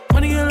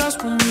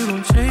grasp when you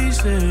don't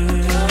chase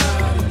it.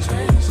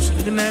 What you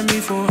looking at me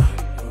for?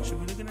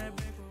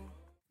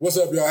 What's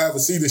up, y'all? Have a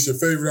seat. It's your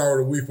favorite hour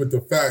of the week with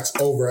the Facts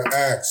Over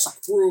Axe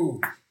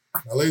crew.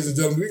 Now, ladies and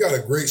gentlemen, we got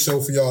a great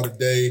show for y'all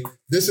today.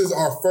 This is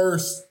our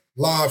first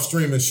live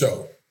streaming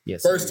show.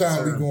 Yes, first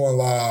time we going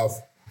live.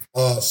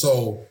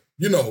 So,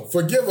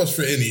 forgive us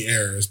for any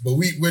errors, but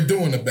we're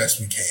doing the best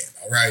we can,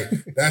 all right?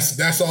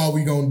 That's all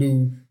we gonna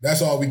do.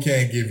 That's all we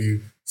can give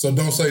you. So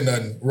don't say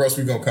nothing, or else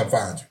we gonna come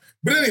find you.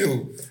 But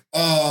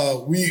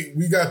anywho,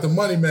 we got the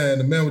money man,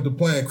 the man with the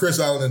plan, Chris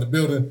Allen in the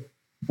building.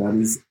 That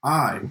is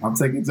I. I'm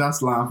taking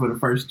Josh line for the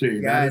first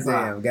stream. That is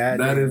I.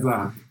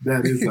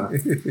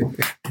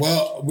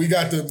 Well, we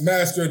got the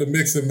master of the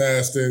mixing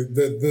master,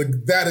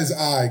 the that is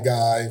I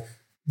guy,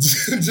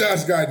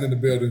 Josh Guyton in the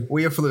building.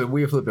 We are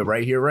flipping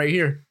right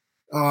here.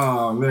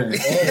 Oh, man.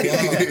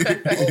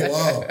 Oh,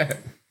 wow.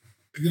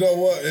 You know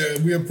what?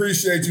 We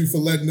appreciate you for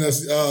letting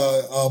us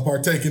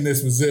partake in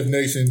this with Ziv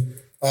Nation.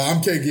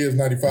 I'm K Gibbs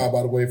 95,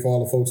 by the way, for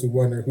all the folks who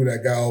wonder who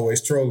that guy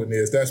always trolling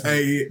is. That's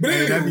me.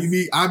 That be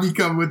me. I be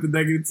coming with the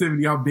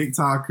negativity. I'm big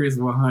time Chris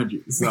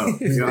 100. So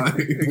we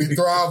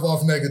thrive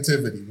off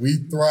negativity.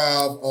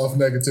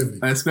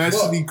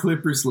 Especially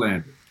Clipper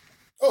slander.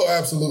 Oh,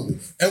 absolutely.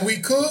 And we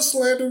could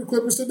slander the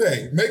Clippers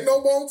today. Make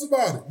no bones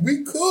about it.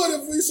 We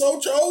could if we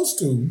so chose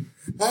to.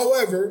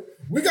 However,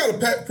 we got a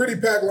pretty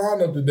packed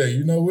lineup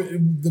today.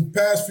 The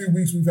past few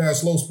weeks we've had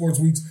slow sports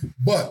weeks,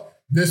 but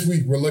this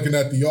week, we're looking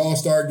at the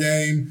All-Star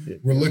game.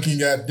 We're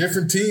looking at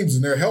different teams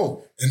and their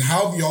health and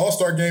how the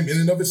All-Star game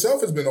in and of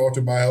itself has been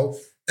altered by health.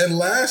 And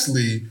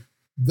lastly,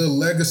 the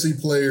legacy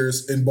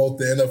players in both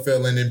the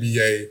NFL and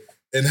NBA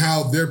and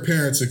how their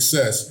parent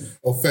success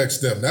affects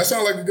them. That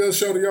sound like a good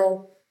show to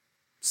y'all?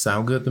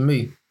 Sound good to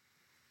me.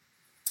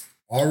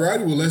 All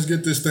righty, well, let's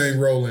get this thing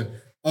rolling.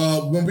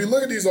 When we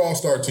look at these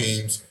All-Star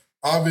teams,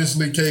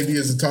 obviously KD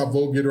is the top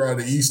vote getter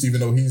out of the East, even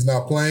though he's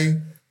not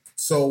playing.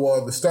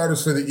 So the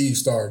starters for the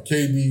East are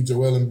KD,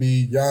 Joel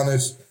Embiid,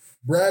 Giannis,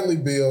 Bradley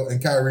Beal, and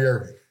Kyrie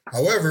Irving.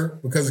 However,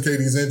 because of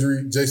KD's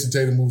injury, Jason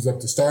Tatum moves up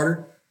to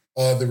starter.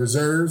 The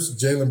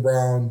reserves, Jaylen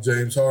Brown,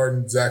 James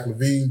Harden, Zach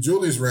LaVine,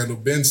 Julius Randle,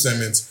 Ben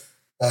Simmons,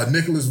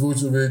 Nicholas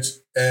Vucevic,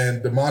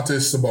 and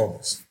Domantas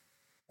Sabonis.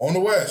 On the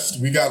West,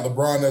 we got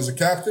LeBron as a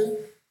captain.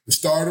 The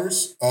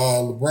starters,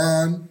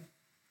 LeBron,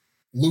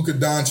 Luka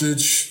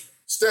Doncic,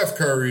 Steph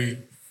Curry,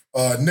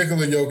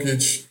 Nikola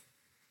Jokic,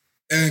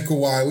 and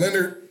Kawhi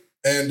Leonard.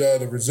 And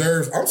the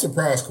reserves, I'm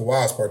surprised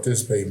Kawhi's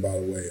participating, by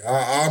the way.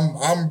 I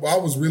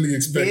was really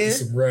expecting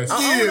some rest.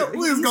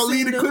 We was gonna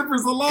leave the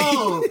Clippers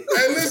alone.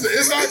 Hey, listen,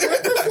 it's not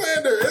Clippers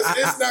slander.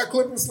 It's not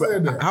Clippers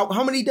slander.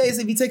 How many days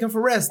have he taken for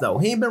rest, though?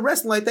 He ain't been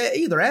resting like that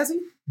either, has he?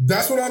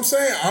 That's what I'm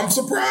saying. I'm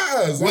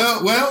surprised. He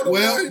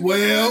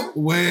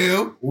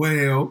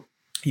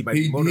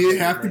did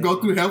have to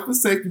go through health and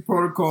safety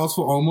protocols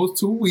for almost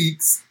 2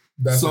 weeks.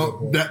 That's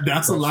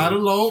a lot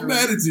of load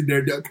managing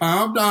there.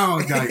 Calm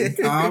down, guys.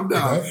 Calm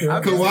down.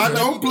 Kawhi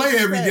don't play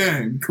every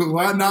game.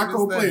 Kawhi not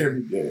going to play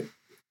every game.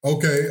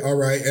 Okay, all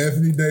right.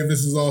 Anthony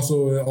Davis is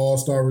also an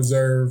all-star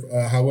reserve.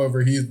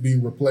 However, he is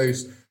being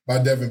replaced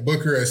by Devin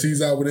Booker as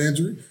he's out with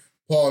injury.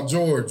 Paul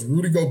George,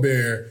 Rudy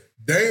Gobert,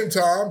 Dame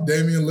Time,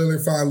 Damian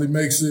Lillard finally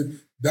makes it,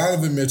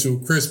 Donovan Mitchell,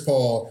 Chris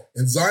Paul,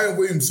 and Zion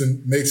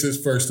Williamson makes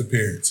his first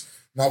appearance.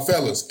 Now,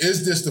 fellas,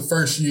 is this the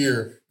first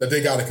year that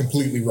they got it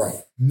completely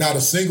right? Not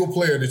a single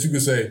player that you can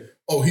say,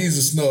 oh, he's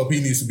a snub,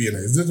 he needs to be in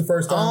there. Is this the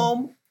first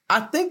time? I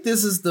think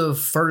this is the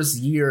first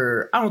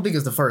year. I don't think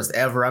it's the first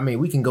ever. I mean,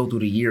 we can go through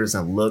the years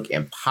and look,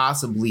 and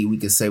possibly we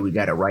could say we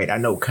got it right. I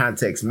know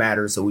context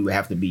matters, so we would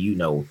have to be,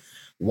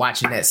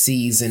 watching that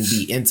season,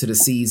 be into the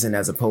season,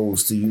 as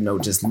opposed to,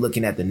 just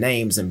looking at the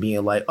names and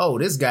being like, oh,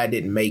 this guy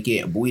didn't make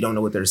it, but we don't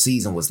know what their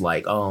season was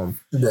like. Right.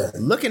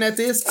 Looking at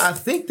this, I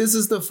think this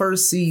is the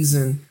first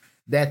season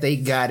that they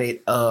got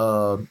it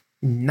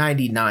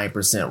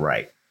 99%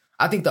 right.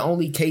 I think the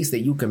only case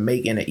that you can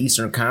make in the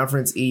Eastern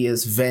Conference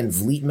is Van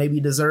Vliet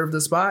maybe deserved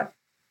the spot.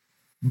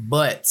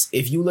 But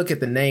if you look at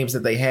the names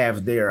that they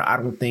have there, I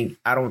don't think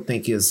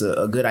it's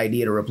a good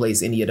idea to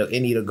replace any of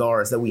the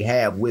guards that we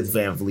have with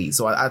Van Vliet.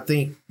 So I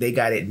think they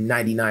got it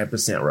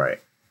 99%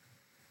 right.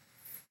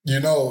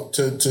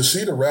 To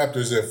see the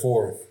Raptors at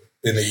fourth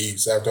in the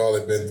East after all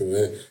they've been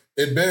through,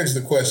 it begs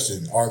the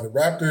question, are the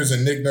Raptors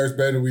and Nick Nurse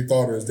better than we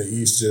thought, or is the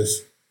East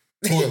just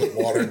toilet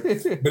water?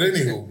 But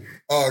anywho,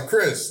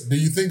 Chris, do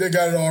you think they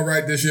got it all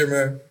right this year,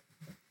 man?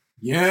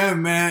 Yeah,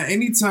 man.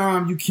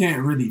 Anytime you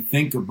can't really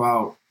think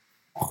about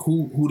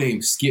who they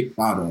skipped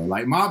out of.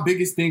 Like, my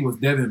biggest thing was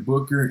Devin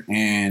Booker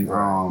and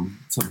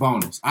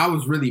Sabonis. I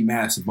was really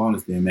mad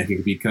Sabonis didn't make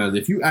it, because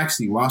if you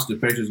actually watch the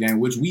Pacers game,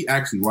 which we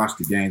actually watched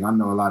the games, I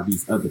know a lot of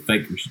these other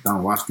fakers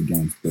don't watch the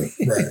games, but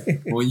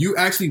when you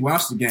actually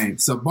watch the game,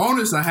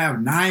 Sabonis, I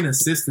have 9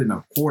 assists in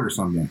a quarter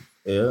some game.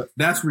 Yeah.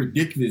 That's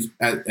ridiculous.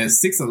 At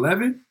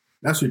 6'11",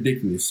 that's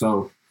ridiculous.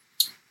 So,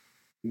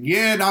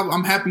 yeah,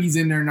 I'm happy he's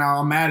in there now.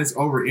 I'm mad it's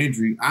over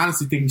injury. I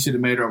honestly think he should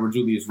have made it over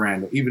Julius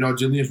Randle, even though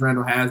Julius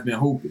Randle has been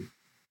hooping.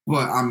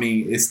 But, I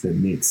mean, it's the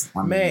Knicks.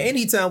 Man,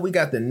 anytime we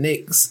got the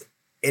Knicks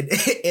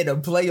in a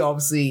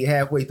playoff seed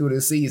halfway through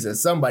the season,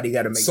 somebody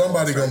got to make.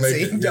 Somebody gonna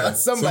make it. Yeah.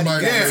 Somebody.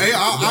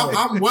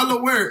 I'm well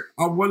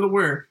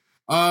aware.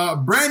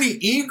 Brandon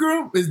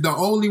Ingram is the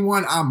only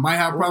one I might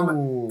have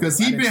problem because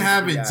he's been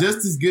having just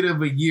as good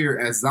of a year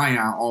as Zion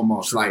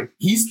almost. True. Like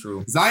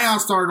Zion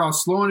started off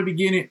slow in the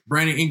beginning.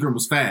 Brandon Ingram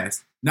was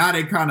fast. Now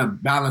they kind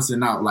of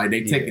balancing out. Like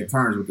they taking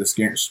turns with the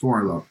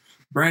scoring low.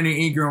 Brandon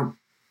Ingram.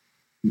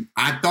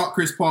 I thought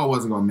Chris Paul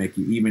wasn't going to make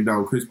it, even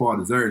though Chris Paul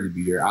deserved to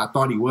be there. I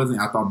thought he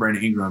wasn't. I thought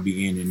Brandon Ingram would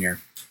be in there.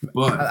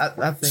 But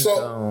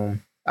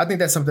I think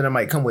that's something that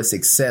might come with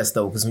success,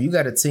 though, because when you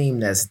got a team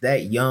that's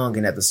that young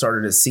and at the start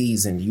of the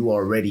season, you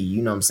already,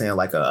 you know what I'm saying,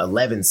 like a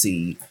 11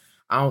 seed,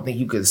 I don't think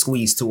you could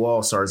squeeze 2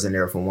 All-Stars in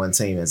there from one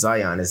team. And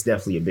Zion is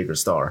definitely a bigger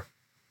star.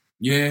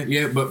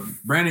 Yeah, but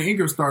Brandon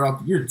Ingram started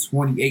off the year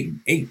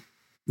 28-8.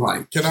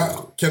 Like, can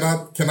I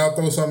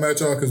throw something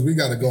at y'all? Because we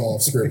got to go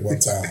off script one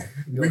time.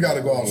 We got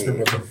to go off script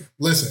one time.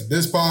 Listen,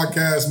 this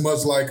podcast,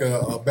 much like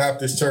a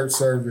Baptist church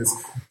service,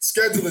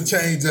 schedule a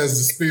change as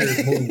the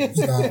spirit moves.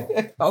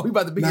 Now, we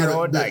about to be here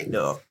all night,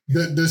 though.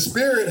 The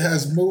spirit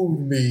has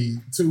moved me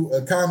to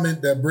a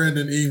comment that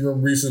Brandon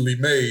Ingram recently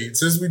made.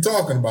 Since we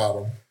talking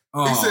about him,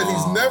 he said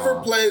he's never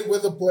played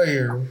with a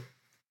player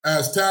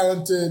as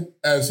talented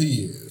as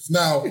he is.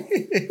 Now.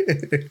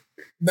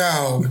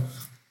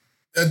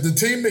 The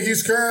team that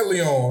he's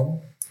currently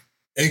on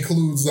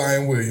includes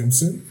Zion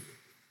Williamson,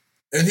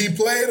 and he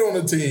played on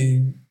a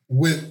team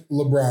with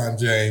LeBron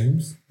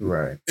James.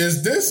 Right.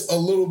 Is this a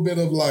little bit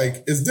of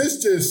is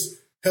this just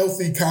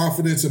healthy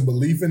confidence and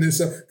belief in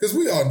himself? Because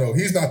we all know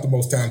he's not the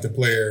most talented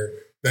player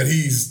that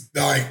he's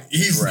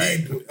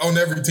on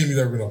every team he's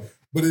ever been on.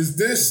 But is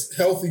this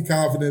healthy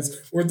confidence,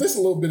 or is this a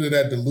little bit of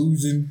that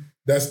delusion?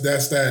 That's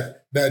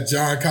that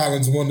John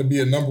Collins wanted to be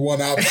a number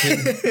 1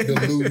 option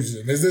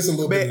delusion. Is this a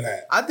little bit of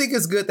that? I think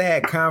it's good to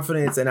have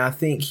confidence, and I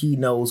think he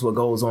knows what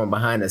goes on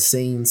behind the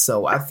scenes.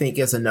 So I think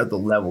it's another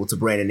level to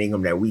Brandon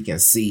Ingram that we can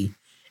see.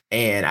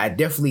 And I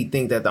definitely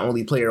think that the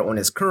only player on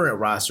his current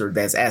roster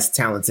that's as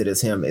talented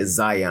as him is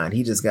Zion.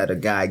 He just got a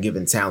guy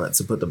given talent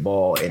to put the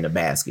ball in the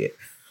basket.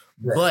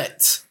 Right.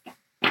 But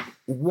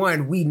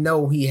one, we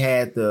know he's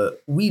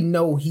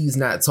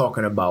not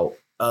talking about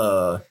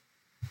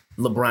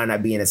LeBron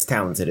not being as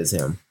talented as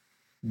him.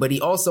 But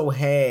he also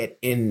had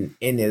in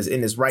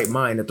his right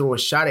mind to throw a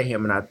shot at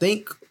him. And I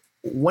think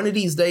one of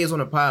these days on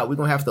the pod, we're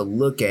going to have to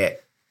look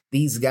at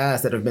these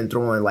guys that have been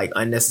throwing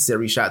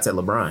unnecessary shots at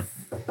LeBron.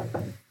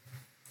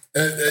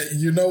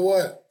 You know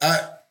what?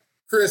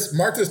 Chris,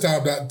 mark this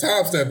time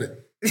stamp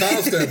it.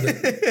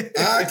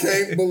 I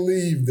can't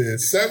believe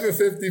this.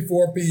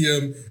 7:54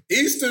 p.m.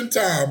 Eastern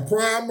Time,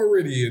 Prime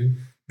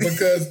Meridian,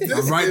 because this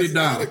I'm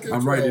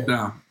writing it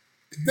down.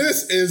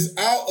 This is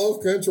out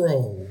of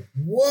control.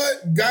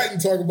 What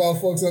Guyton talk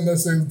about folks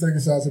unnecessarily taking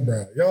shots at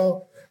Brown?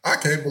 Y'all, I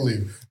can't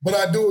believe it. But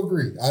I do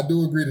agree.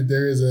 That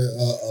there is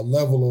a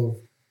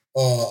level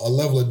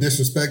of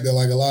disrespect that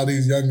a lot of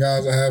these young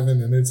guys are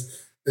having, and it's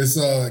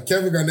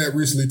Kevin Garnett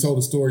recently told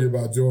a story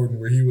about Jordan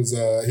where he was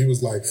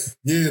like,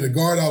 yeah, the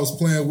guard I was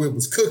playing with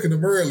was cooking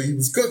him early. He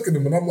was cooking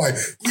him, and I'm like,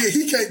 yeah,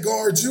 he can't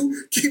guard you.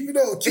 Keep it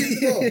up.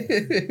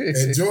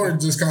 And Jordan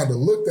just kind of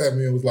looked at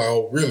me and was like,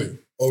 oh, really?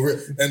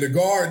 And the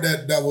guard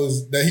that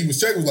he was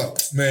checking was like,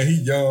 man,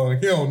 he young.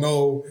 He don't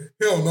know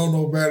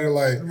no better.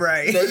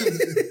 Right.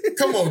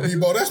 Come on,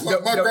 Debo. That's my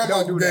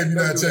grandma who gave you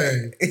that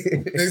chain.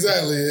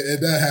 Exactly.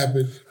 And that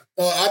happened.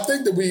 I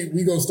think that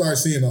we gonna start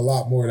seeing a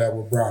lot more of that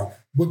with Brown.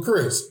 But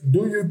Chris,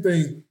 do you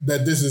think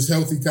that this is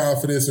healthy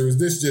confidence, or is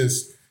this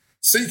just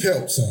seek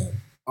help,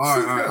 son? All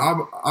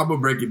right. I'm gonna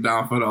break it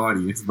down for the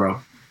audience,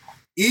 bro.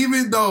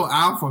 Even though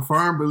I'm a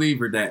firm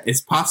believer that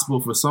it's possible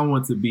for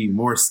someone to be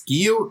more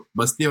skilled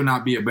but still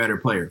not be a better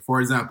player.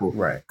 For example,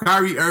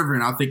 Kyrie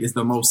Irving, I think, is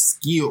the most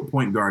skilled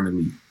point guard in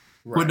the league.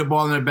 Put the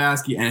ball in the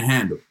basket and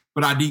handle.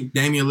 But I think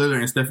Damian Lillard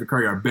and Stephen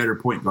Curry are better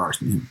point guards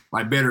than him.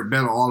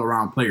 Better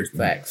all-around players than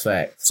him. Facts.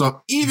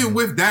 So even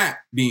with that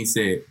being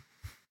said,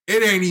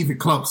 it ain't even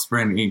close,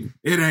 Brandon Ingram.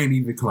 It ain't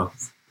even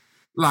close.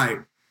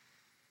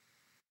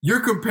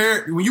 You're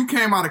compared, when you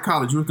came out of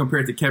college, you were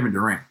compared to Kevin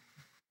Durant,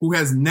 who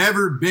has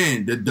never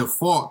been the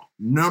default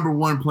number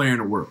 1 player in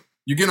the world.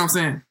 You get what I'm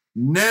saying?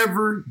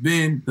 Never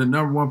been the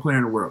number 1 player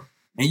in the world.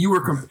 And you were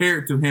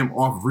compared to him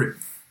off rip.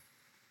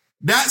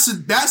 That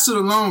should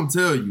alone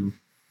tell you,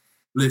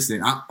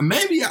 listen,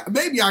 maybe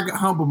I could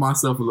humble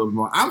myself a little bit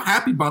more. I'm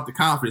happy about the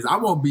confidence. I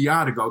want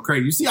BI to go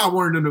crazy. You see, I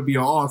wanted him to be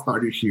an all-star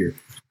this year.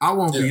 I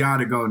want BI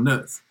to go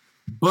nuts.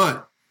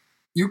 But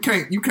you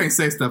can't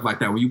say stuff like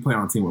that when you play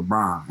on a team with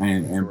Bron.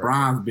 And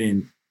Bron's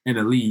been in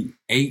the league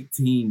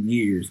 18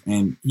 years,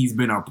 and he's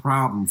been a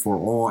problem for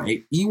all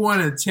 8. He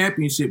won a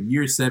championship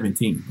year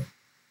 17.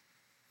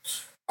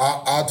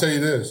 I'll tell you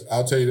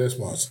this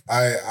much.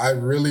 I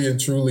really and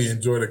truly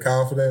enjoy the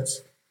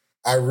confidence.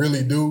 I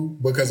really do,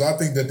 because I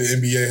think that the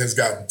NBA has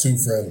gotten too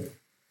friendly.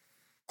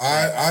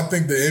 I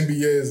think the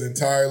NBA is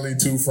entirely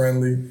too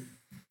friendly.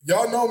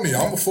 Y'all know me.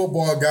 I'm a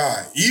football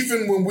guy.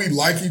 Even when we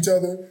like each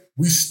other,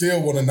 we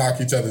still want to knock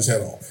each other's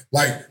head off.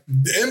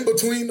 In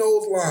between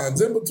those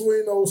lines, in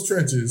between those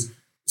trenches,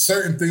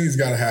 certain things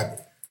got to happen.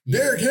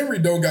 Derrick Henry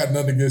don't got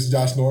nothing against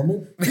Josh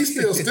Norman. He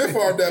still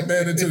stiff-armed that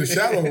man into the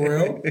shallow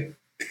realm.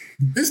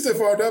 He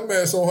stiff-armed that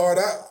man so hard,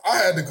 I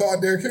had to call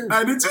Derrick Henry.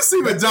 Hey, did you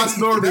see what Josh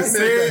Norman That man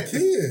said? got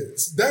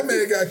kids. That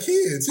man got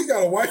kids. He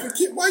got a wife and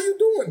kid. Why you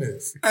doing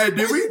this? Hey,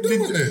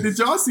 This? did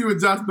y'all see what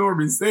Josh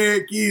Norman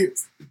said,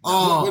 kids?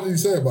 What did he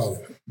say about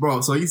it?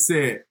 Bro, so he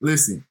said,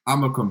 listen,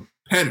 I'm a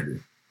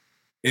competitor.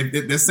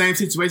 If the same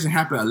situation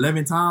happened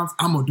 11 times,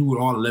 I'm going to do it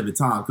all 11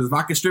 times. Because if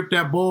I can strip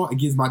that ball, it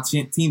gives my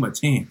team a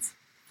chance.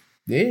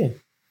 Yeah.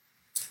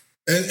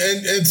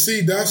 And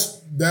see,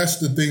 that's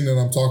the thing that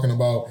I'm talking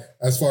about.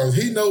 As far as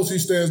he knows he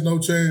stands no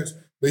chance,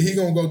 but he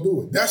gonna go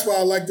do it. That's why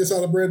I like this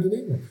out of Brandon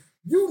Ingram.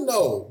 You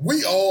know,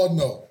 we all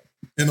know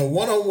in a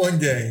one-on-one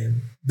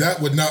game, that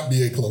would not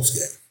be a close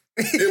game.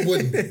 It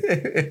wouldn't be.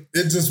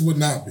 It just would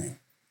not be.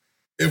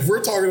 If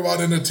we're talking about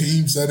in a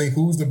team setting,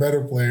 who's the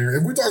better player,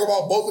 if we talk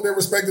about both of their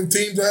respective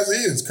teams as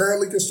is,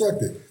 currently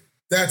constructed,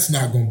 that's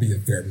not going to be a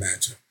fair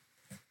matchup.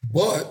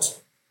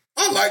 But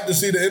I like to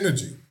see the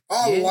energy.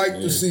 I like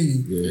to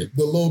see the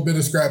little bit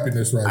of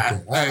scrappiness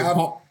right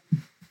there.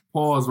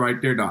 Pause right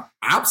there, though.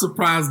 I'm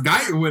surprised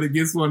Guyton went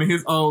against one of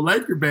his old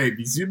Laker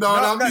babies. You know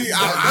what I mean?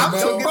 I'm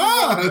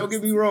surprised. Don't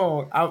get me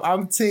wrong.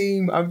 I'm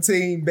team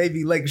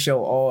baby Lake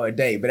show all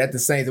day, but at the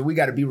same time, we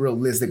got to be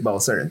realistic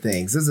about certain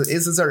things.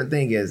 It's a certain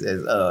thing as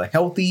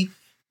healthy,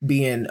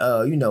 being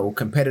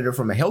competitive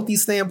from a healthy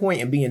standpoint,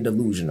 and being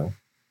delusional.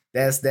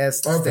 That's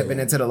stepping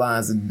into the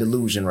lines of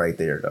delusion right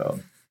there,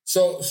 dog.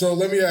 So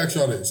let me ask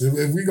y'all this: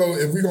 if we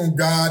gonna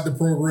guide the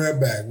program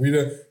back, we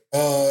done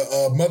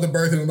Mother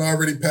Bertha done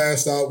already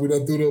passed out. We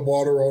done threw the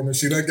water on her.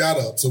 She done got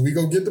up. So we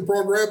gonna get the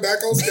program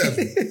back on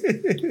schedule.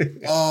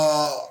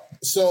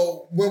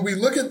 So when we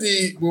look at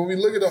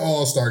the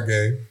All-Star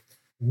game,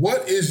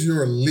 what is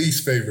your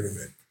least favorite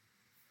event?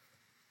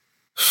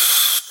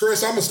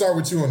 Chris, I'm gonna start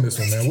with you on this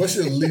one, man. What's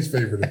your least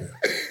favorite event?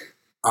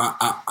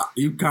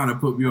 You kind of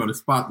put me on the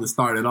spot to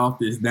start it off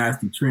this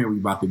nasty trend we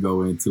about to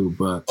go into,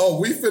 but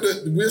we're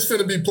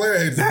finna be player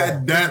haters.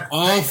 That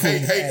awful.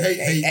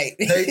 Hey.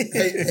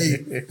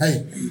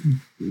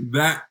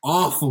 That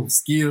awful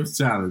skills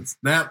challenge.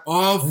 That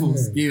awful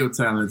skill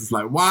challenge. It's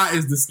like, why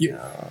is the skill?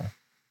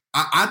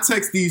 I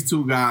text these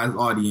two guys'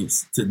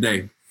 audience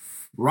today.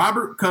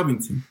 Robert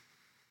Covington.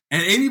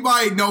 And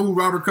anybody know who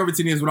Robert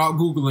Covington is without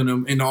Googling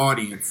him in the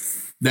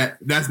audience.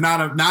 That's not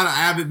an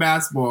avid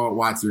basketball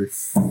watcher.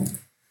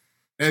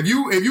 If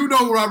you know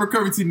who Robert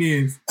Covington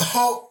is,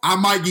 I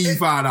might give you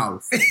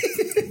 $5.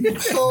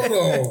 Hold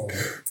on.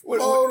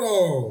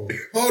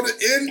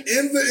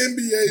 In the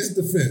NBA's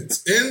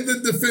defense, in the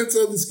defense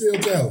of the skill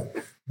challenge,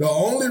 the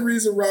only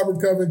reason Robert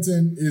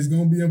Covington is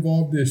going to be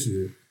involved this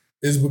year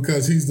is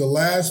because he's the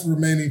last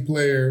remaining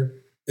player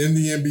in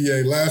the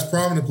NBA, last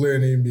prominent player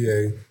in the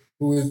NBA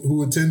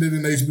who attended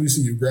an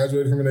HBCU,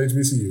 graduated from an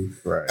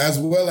HBCU, right. As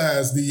well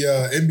as the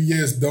NBA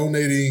is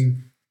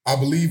donating, I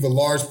believe, a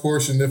large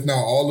portion, if not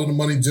all of the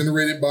money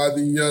generated by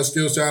the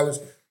Skills Challenge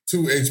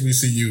to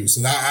HBCU.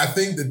 So I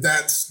think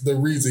that's the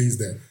reason he's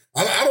there.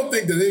 I don't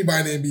think that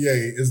anybody in the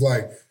NBA is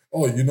like,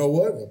 oh, you know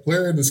what? A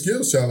player in the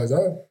Skills Challenge,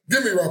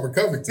 give me Robert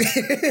Covington.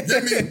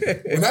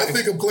 When I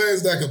think of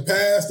players that can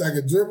pass, that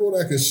can dribble,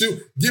 that can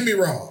shoot, give me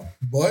Rob.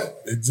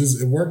 But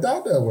it worked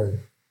out that way.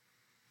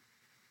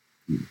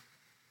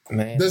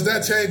 Man. Does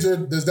that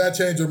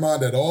change your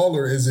mind at all,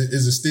 or is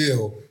it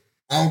still?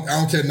 I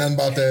don't care nothing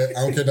about that.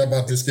 I don't care nothing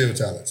about this skill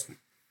challenge.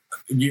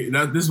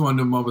 Yeah, this one of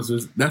them moments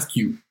was that's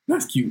cute.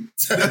 That's cute.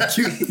 That's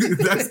cute.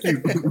 That's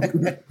cute.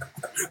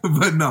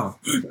 But no,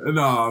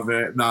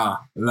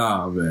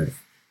 man.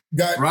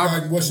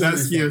 Robert, what's your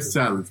skills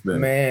challenge,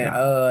 man?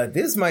 Man,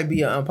 this might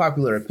be an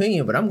unpopular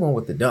opinion, but I'm going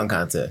with the dunk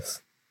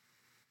contest.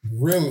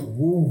 Really?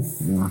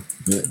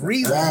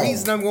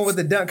 Reason I'm going with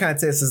the dunk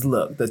contest is,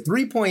 look, the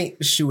 3-point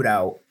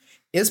shootout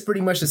is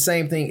pretty much the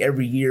same thing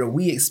every year.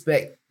 We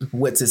expect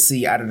what to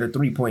see out of the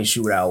 3-point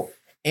shootout,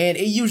 and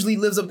it usually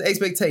lives up to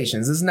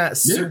expectations. It's not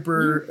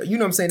super, you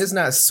know what I'm saying? It's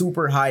not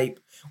super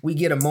hype. We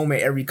get a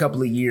moment every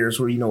couple of years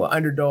where, an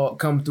underdog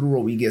come through,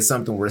 or we get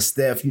something where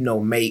Steph,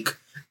 make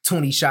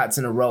 20 shots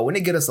in a row, and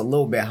it get us a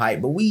little bit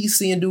hype, but we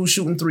seeing dudes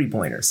shooting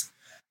 3-pointers.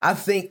 I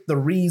think the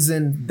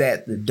reason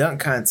that the dunk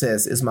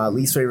contest is my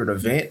least favorite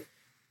event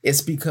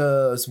is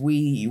because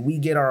we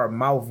get our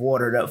mouth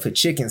watered up for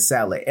chicken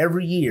salad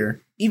every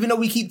year, even though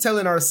we keep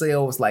telling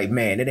ourselves, like,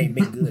 man, it ain't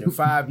been good in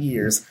 5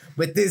 years,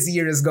 but this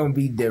year is going to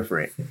be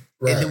different.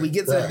 Right, and then we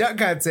get to the dunk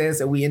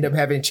contest and we end up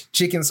having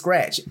chicken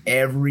scratch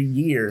every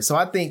year. So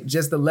I think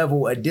just the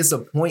level of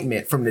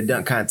disappointment from the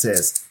dunk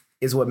contest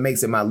is what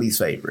makes it my least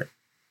favorite.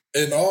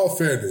 In all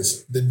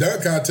fairness, the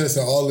dunk contest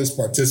and all its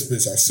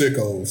participants are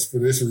sickos for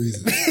this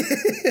reason.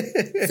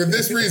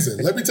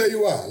 Let me tell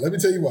you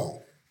why.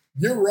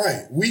 You're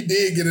right. We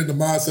did get in the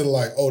mindset of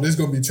like, oh, this is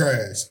going to be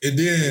trash. And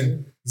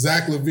then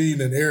Zach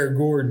LaVine and Eric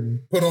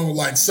Gordon put on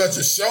like such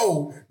a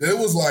show that it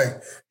was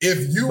like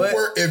if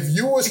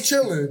you was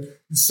chilling,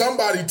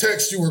 somebody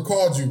text you or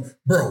called you,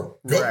 bro.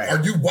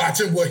 Are you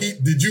watching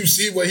did you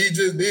see what he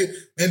just did?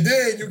 And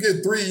then you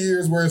get 3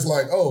 years where it's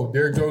like, oh,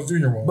 Derrick Jones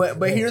Jr. won.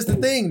 But here's the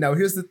thing,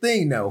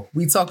 though.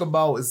 We talk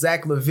about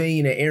Zach LaVine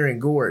and Aaron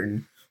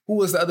Gordon. Who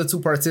was the other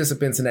two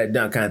participants in that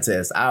dunk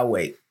contest? I'll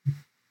wait.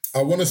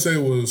 I want to say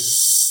it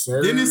was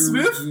Dennis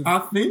Smith, I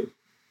think.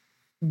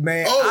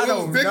 Man, I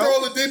don't Victor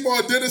Oladipo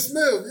and Dennis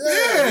Smith.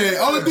 Yeah,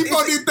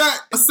 Oladipo did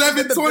that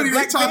 720.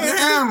 They tried to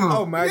hammer.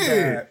 Oh my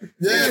god.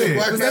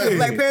 Yeah. Was that the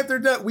Black Panther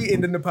dunk? We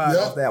ended the pod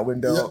off that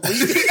window.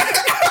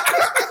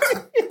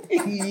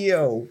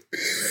 Yo.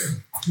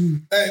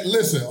 Hey,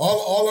 listen.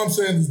 All I'm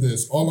saying is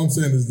this.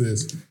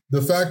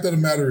 The fact of the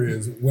matter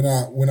is, when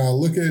I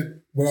look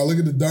at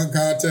the dunk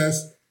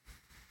contest,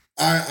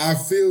 I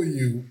feel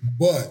you,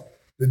 but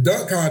the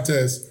dunk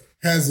contest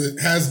has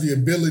the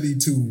ability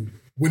to,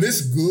 when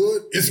it's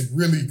good, it's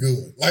really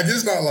good. Like,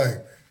 it's not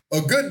like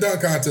a good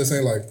dunk contest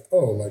ain't like,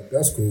 oh, like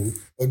that's cool.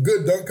 A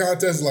good dunk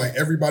contest, like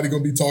everybody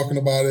gonna be talking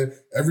about it.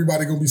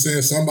 Everybody gonna be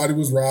saying somebody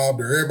was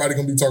robbed, or everybody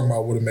gonna be talking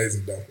about what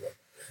amazing dunk was.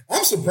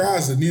 I'm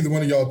surprised that neither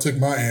one of y'all took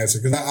my answer,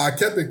 because I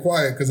kept it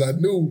quiet because I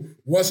knew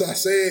once I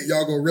say it,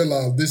 y'all gonna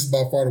realize this is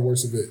by far the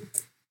worst of it.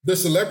 The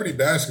celebrity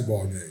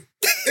basketball game.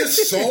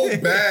 It's so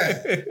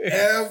bad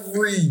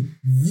every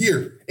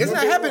year. It's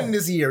not happening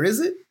this year, is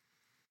it?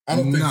 I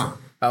don't think so.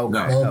 Okay.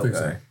 I don't think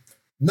so.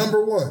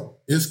 Number one,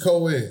 it's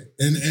co-ed.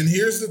 And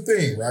here's the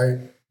thing, right?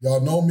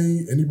 Y'all know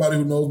me. Anybody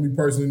who knows me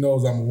personally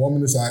knows I'm a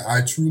womanist.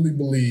 I truly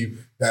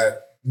believe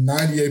that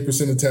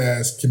 98% of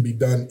tasks can be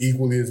done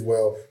equally as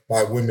well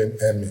by women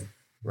and men.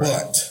 Right.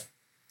 But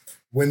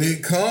when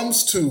it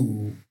comes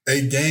to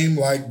a game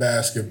like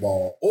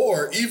basketball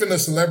or even a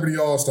celebrity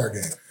all-star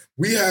game,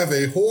 we have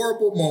a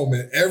horrible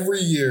moment every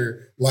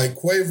year, like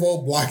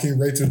Quavo blocking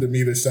Rachel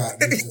Demita's shot.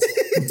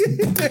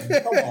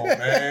 Come on,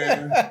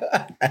 man.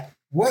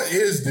 What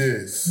is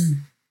this?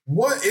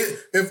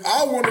 If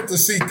I wanted to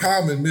see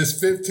Common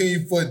miss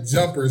 15-foot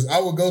jumpers, I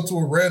would go to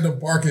a random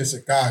park in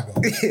Chicago.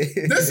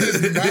 This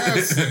is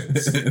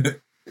nonsense.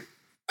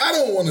 I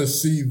don't want to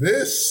see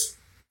this.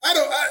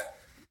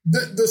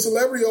 The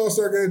Celebrity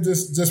All-Star Game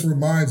just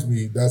reminds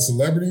me that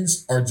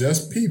celebrities are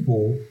just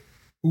people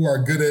who are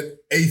good at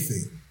a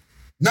thing.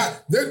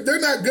 They're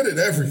not good at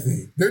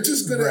everything. They're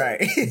just good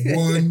at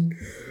one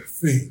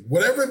thing.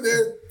 Whatever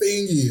their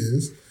thing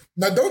is.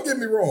 Now, don't get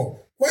me wrong.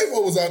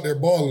 Quavo was out there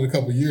balling a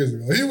couple years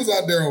ago. He was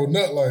out there on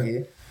nut like. Yeah.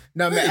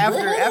 No, man,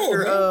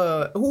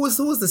 after who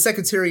was the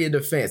Secretary of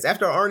Defense?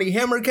 After Arnie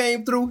Hammer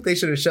came through, they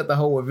should have shut the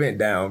whole event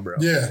down, bro.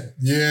 Yeah.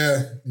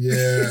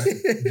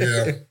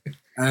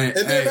 And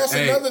then that's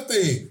another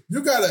thing.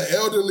 You got an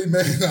elderly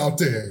man out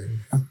there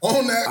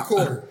on that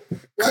court.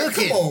 Like,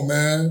 come on,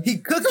 man. He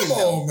cooking. Come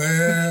on,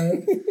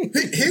 man.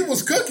 He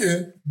was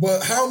cooking,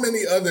 but how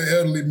many other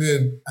elderly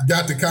men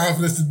got the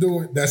confidence to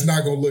do it? That's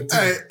not gonna look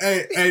too.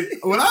 Hey,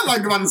 what I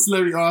like about the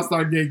Celebrity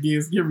All-Star Game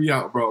is, hear me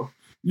out, bro.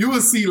 You will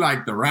see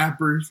like the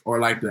rappers or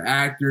like the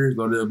actors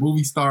or the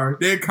movie stars,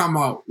 they come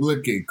out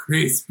looking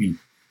crispy.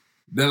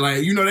 They're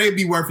like, they'd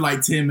be worth like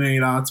 $10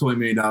 million, $20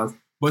 million.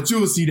 But you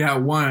will see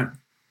that one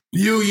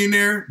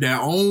billionaire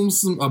that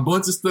owns a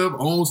bunch of stuff,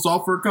 owns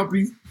software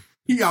companies.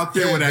 He out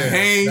there with a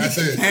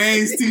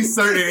Hanes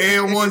t-shirt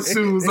and A1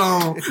 shoes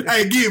on.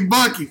 Hey, getting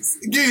buckets.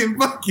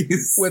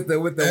 With the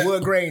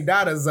wood grain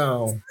dotters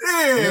on.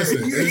 Yeah.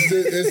 Listen,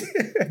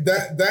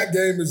 that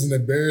game is an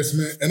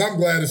embarrassment, and I'm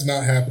glad it's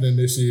not happening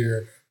this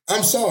year.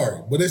 I'm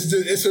sorry, but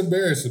it's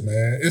embarrassing,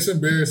 man. It's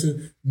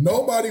embarrassing.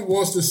 Nobody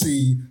wants to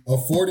see a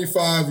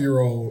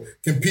 45-year-old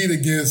compete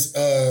against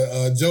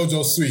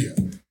JoJo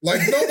Suya.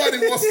 Like, nobody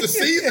wants to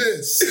see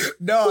this.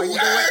 No, who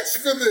asked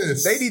for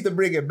this? They need to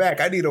bring it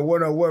back. I need a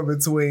one-on-one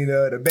between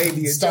the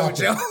baby and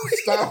JoJo.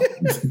 Stop.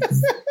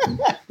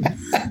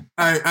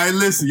 Hey,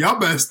 listen, y'all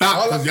better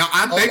stop.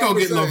 They gonna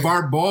get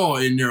LeVar Ball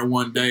in there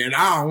one day, and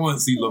I don't want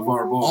to see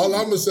LeVar Ball. All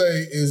I'm gonna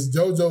say is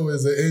JoJo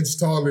is an inch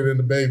taller than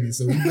the baby,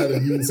 so he gotta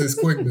use his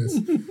quickness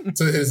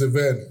to his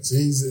advantage.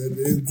 He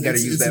gotta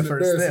use that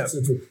first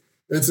step.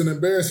 It's an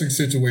embarrassing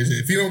situation.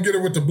 If you don't get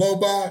her with the blow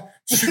by,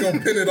 she gonna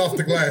pin it off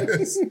the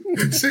glass.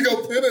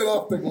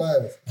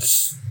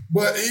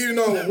 But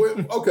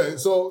okay.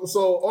 So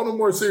on a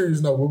more serious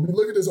note, when we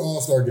look at this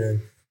All-Star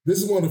game,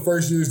 this is one of the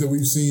first years that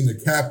we've seen the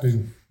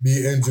captain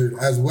be injured,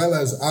 as well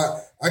as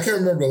I can't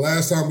remember the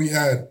last time we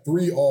had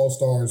 3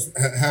 All-Stars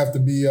have to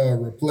be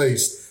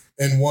replaced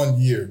in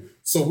 1 year.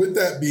 So with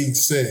that being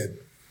said,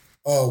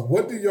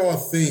 what do y'all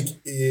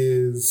think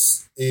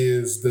is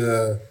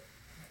the,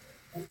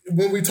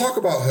 when we talk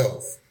about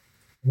health,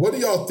 what do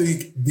y'all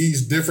think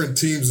these different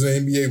teams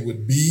in the NBA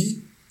would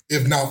be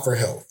if not for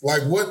health?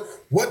 Like,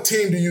 what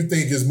team do you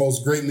think is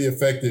most greatly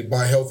affected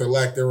by health or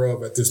lack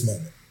thereof at this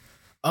moment?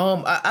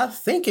 I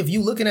think if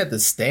you looking at the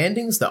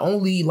standings, the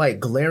only like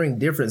glaring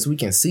difference we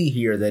can see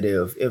here that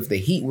if the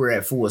Heat were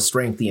at full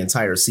strength the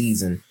entire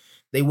season,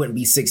 they wouldn't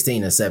be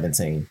 16 and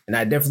 17. And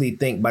I definitely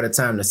think by the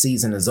time the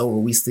season is over,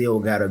 we still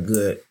got a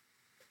good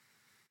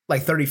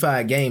like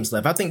 35 games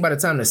left. I think by the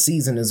time the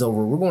season is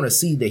over, we're going to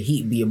see the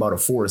Heat be about a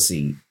 4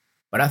 seed.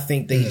 But I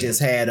think they just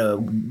had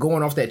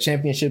going off that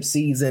championship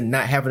season,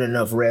 not having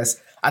enough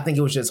rest. I think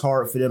it was just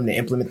hard for them to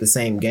implement the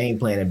same game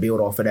plan and build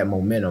off of that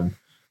momentum.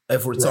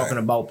 If we're talking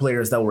about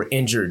players that were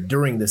injured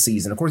during the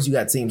season, of course, you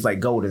got teams like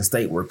Golden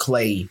State where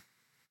Klay,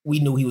 we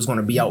knew he was going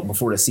to be out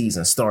before the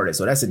season started.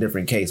 So that's a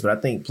different case. But I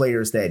think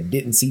players that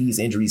didn't see these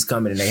injuries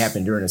coming and they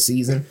happened during the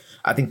season,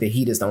 I think the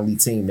Heat is the only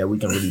team that we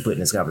can really put in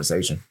this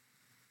conversation.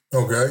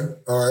 Okay.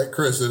 All right,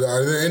 Chris,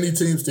 are there any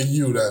teams to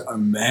you that...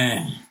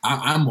 Man,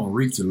 I'm going to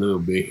reach a little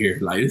bit here.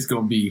 Like, it's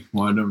going to be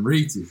one of them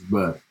reaches.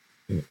 But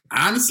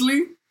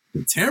honestly, the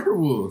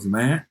Timberwolves,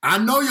 man. I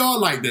know y'all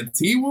like the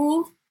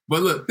T-Wolves,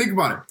 but look, think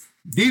about it.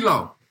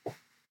 D-Lo,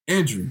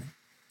 injury.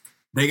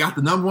 They got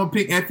the number 1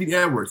 pick, Anthony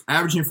Edwards,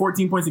 averaging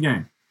 14 points a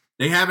game.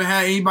 They haven't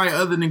had anybody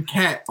other than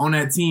Cat on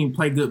that team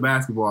play good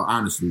basketball,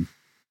 honestly.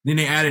 Then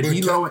they added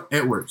D-Lo and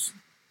Edwards.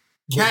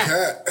 Cat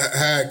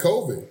had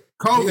COVID.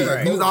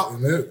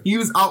 He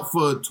was out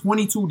for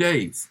 22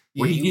 days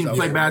where he didn't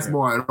play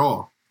basketball at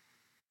all.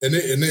 And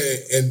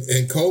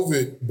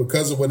COVID,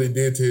 because of what it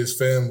did to his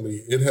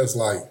family, it has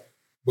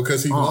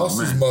because he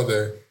lost his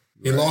mother.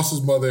 He lost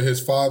his mother. His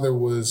father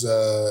was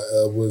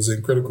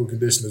in critical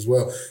condition as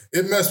well.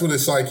 It messed with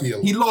his psyche a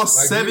lot. He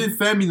lost 7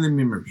 family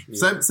members.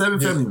 Yeah. Seven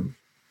family members.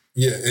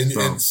 Yeah, and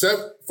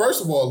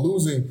first of all,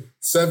 losing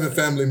 7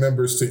 family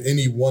members to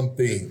any one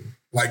thing,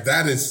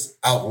 that is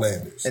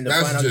outlandish. And to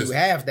find out you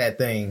have that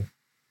thing.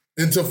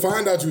 And to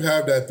find out you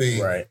have that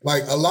thing, right?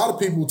 A lot of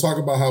people talk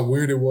about how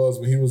weird it was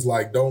when he was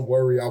like, "Don't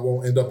worry, I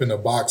won't end up in a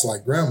box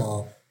like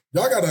grandma."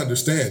 Y'all got to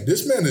understand,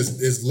 this man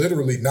is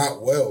literally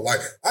not well.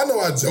 I know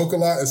I joke a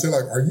lot and say,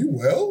 "Are you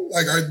well?"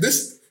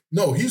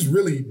 No, he's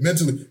really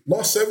mentally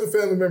lost 7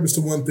 family members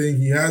to one thing.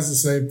 He has the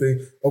same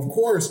thing. Of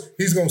course,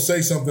 he's gonna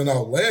say something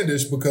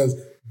outlandish because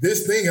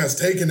this thing has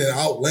taken an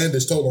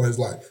outlandish toll on his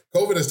life.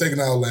 COVID has taken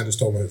an outlandish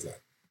toll on his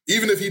life.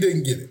 Even if he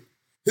didn't get it,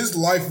 his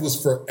life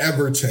was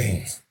forever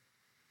changed.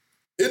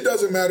 It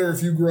doesn't matter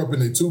if you grew up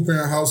in a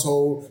 2-parent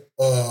household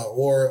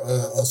or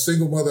a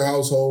single mother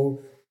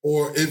household,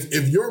 or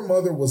if your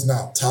mother was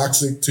not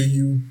toxic to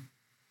you.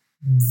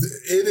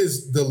 It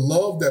is the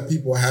love that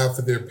people have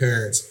for their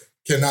parents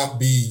cannot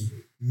be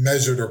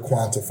measured or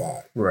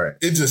quantified. Right.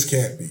 It just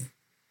can't be.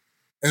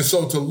 And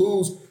so to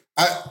lose,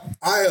 I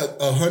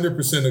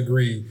 100%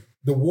 agree.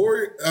 The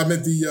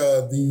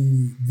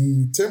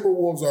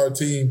Timberwolves are a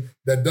team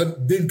that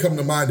didn't come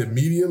to mind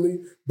immediately,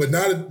 but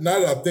now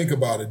that I think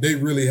about it, they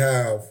really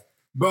have.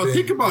 But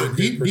think about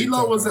it.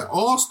 D-Lo was an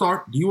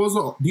all-star.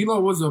 D-Lo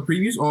was a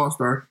previous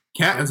all-star.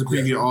 Cat was a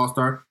previous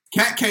all-star.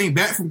 Cat came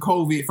back from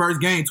COVID, first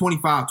game,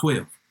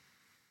 25-12.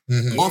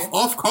 Mm-hmm.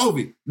 Off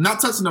COVID, not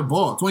touching the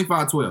ball,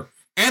 25-12.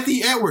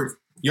 Anthony Edwards,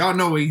 y'all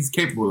know what he's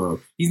capable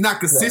of. He's not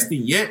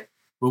consistent yet,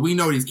 but we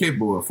know what he's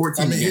capable of.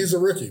 14 games. He's a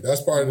rookie.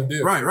 That's part of the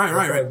deal. Right.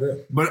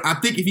 But I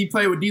think if he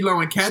played with D-Lo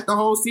and Cat the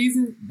whole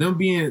season, them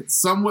being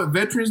somewhat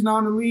veterans now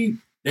in the league,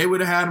 they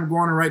would have had him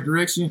going in the right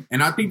direction.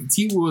 And I think the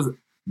T-Wolves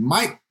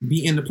might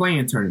be in the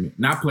play-in tournament.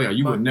 Not play.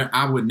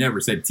 I would never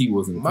say the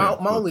T-Wolves in the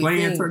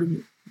play-in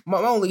tournament. My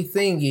only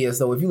thing is,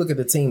 though, if you look at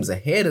the teams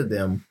ahead of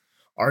them,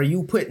 are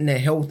you putting a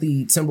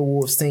healthy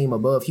Timberwolves team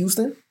above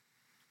Houston?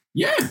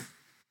 Yeah.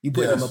 You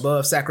put them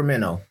above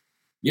Sacramento?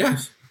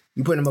 Yes.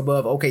 You put them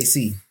above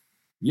OKC?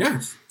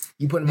 Yes.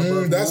 You put them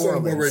above that's New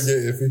Orleans? That's where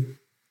it get iffy.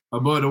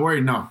 Above the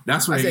Warriors? No.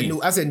 That's where I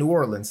said New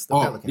Orleans. The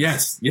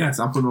Pelicans. Yes.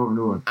 I'm putting over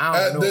New Orleans.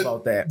 I don't know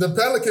about that. The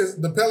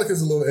Pelicans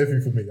is a little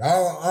iffy for me.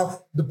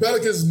 The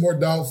Pelicans is more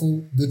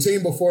doubtful. The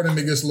team before them,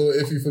 it gets a little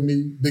iffy for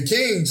me. The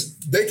Kings,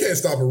 they can't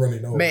stop a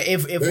running over. Man,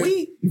 if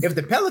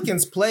the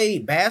Pelicans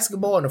played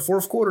basketball in the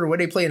fourth quarter where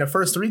they play in the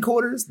first 3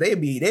 quarters, they'd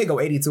go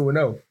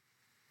 82-0.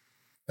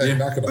 Hey,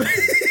 knock it off.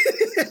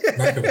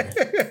 Knock it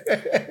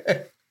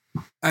off.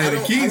 Hey,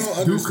 the Kings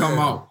do come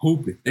out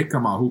hooping. They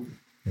come out hooping.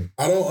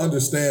 I don't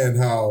understand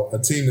how a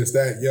team that's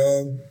that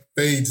young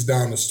fades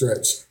down the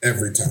stretch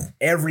every time.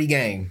 Every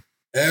game.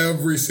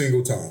 Every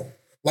single time.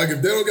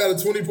 If they don't got a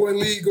 20-point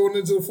lead going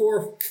into the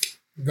fourth,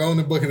 go on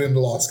and book it in the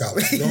lost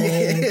college. Go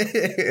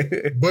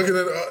on, book it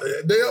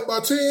in. They up by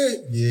 10?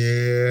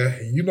 Yeah,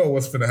 you know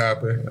what's going to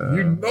happen.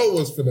 You know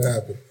what's going to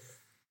happen.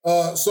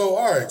 So,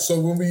 all right. So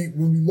when we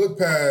look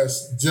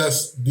past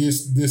just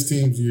this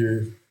team's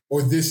year,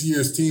 or this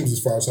year's teams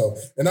as far as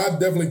health, and I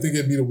definitely think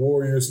it'd be the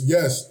Warriors.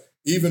 Yes,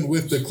 even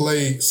with the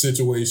Klay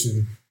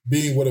situation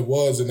being what it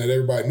was and that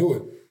everybody knew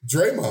it,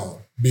 Draymond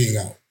being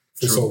out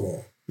for so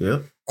long. Yeah.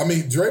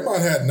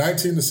 Draymond had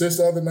 19 assists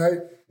the other night.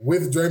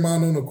 With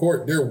Draymond on the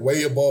court, they're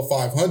way above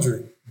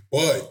 500,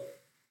 but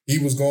he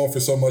was gone for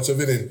so much of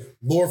it. And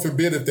Lord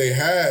forbid if they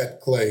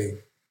had Klay.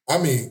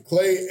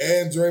 Klay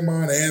and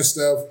Draymond and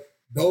Steph,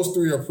 those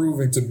 3 are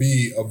proving to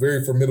be a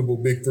very formidable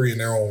big 3 in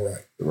their own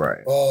right.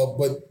 Right.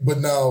 But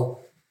now,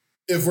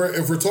 if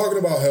we're talking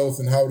about health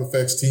and how it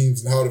affects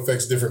teams and how it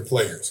affects different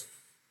players,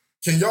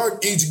 can y'all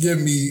each give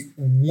me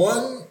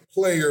one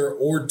player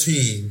or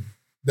team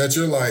that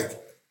you're like,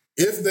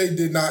 if they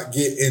did not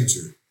get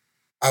injured,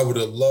 I would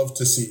have loved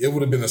to see. It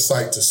would have been a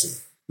sight to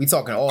see. We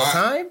talking all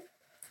time?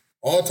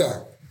 All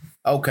time.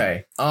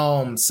 Okay.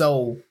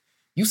 So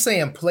you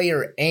saying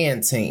player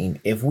and team?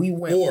 If we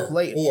went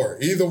or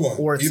either one,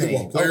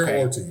 player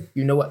or team.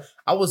 You know what?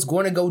 I was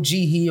going to go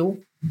G Hill,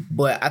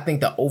 but I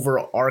think the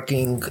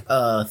overarching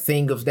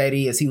thing of that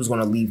is he was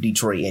going to leave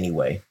Detroit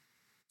anyway.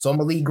 So I'm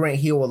gonna leave Grant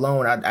Hill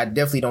alone. I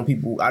definitely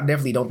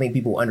don't think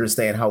people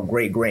understand how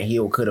great Grant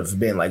Hill could have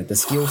been. Like the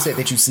skill set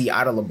that you see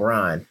out of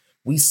LeBron,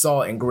 we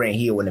saw in Grant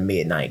Hill in the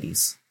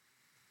mid-90s.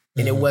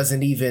 And it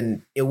wasn't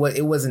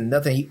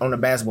nothing on the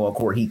basketball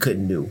court he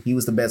couldn't do. He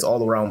was the best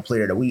all-around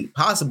player that we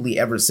possibly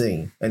ever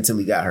seen until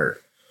he got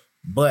hurt.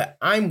 But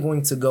I'm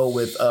going to go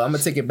with I'm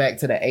gonna take it back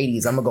to the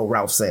 80s. I'm gonna go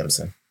Ralph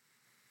Sampson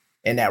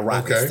and that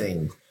Rockets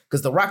team.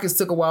 Because the Rockets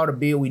took a while to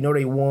build. We know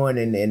they won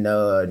in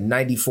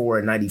 94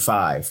 and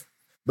 95.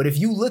 But if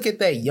you look at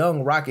that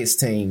young Rockets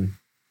team,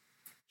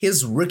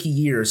 his rookie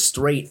year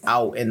straight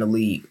out in the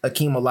league,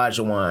 Hakeem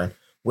Olajuwon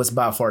was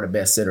by far the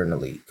best center in the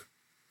league.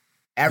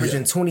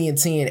 Averaging 20 and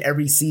 10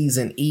 every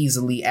season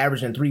easily,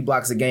 averaging 3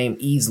 blocks a game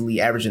easily,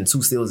 averaging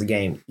 2 steals a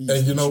game easily.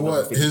 And you know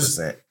what?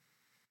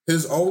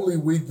 His only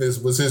weakness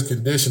was his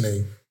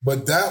conditioning,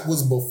 but that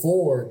was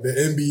before the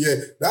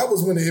NBA. That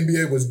was when the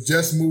NBA was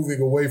just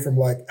moving away from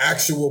like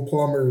actual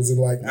plumbers and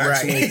like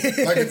actual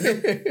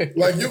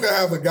like you can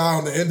have a guy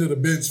on the end of the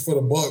bench for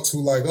the Bucks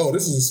who like, oh,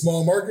 this is a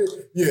small market.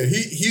 Yeah,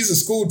 he's a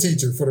school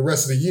teacher for the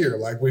rest of the year.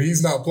 Like when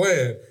he's not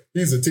playing,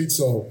 he's a teacher.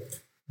 So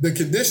the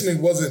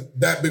conditioning wasn't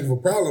that big of a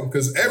problem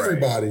because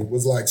everybody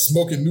was like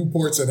smoking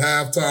Newports at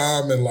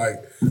halftime and like,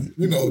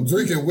 you know,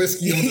 drinking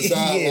whiskey on the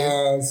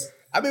sidelines.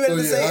 I mean,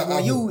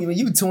 when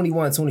you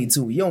 21,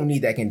 22, you don't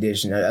need that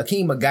condition.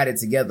 Hakeem got it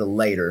together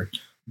later.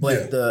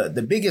 But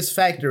the biggest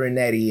factor in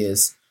that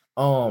is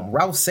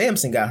Ralph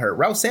Sampson got hurt.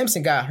 Ralph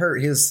Sampson got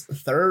hurt his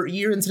third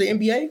year into the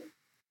NBA.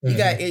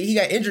 He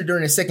got injured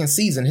during his second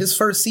season. His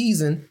first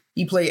season,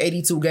 he played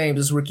 82 games.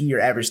 His rookie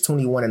year averaged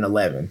 21 and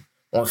 11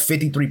 on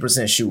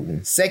 53%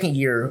 shooting. Second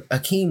year,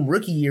 Hakeem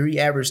rookie year, he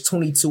averaged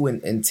 22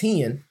 and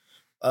 10,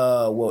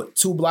 2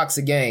 blocks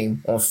a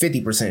game on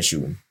 50%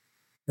 shooting.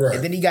 Right.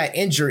 And then he got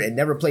injured and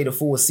never played a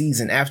full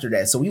season after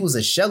that. So he was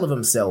a shell of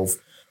himself.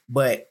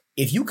 But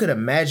if you could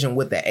imagine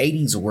what the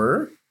 80s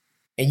were,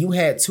 and you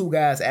had 2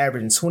 guys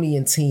averaging 20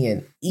 and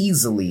 10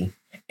 easily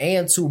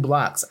and 2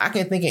 blocks, I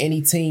can't think of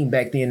any team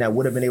back then that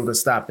would have been able to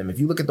stop them. If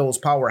you look at those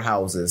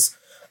powerhouses,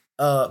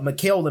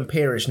 McHale and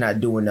Parrish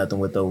not doing nothing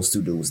with those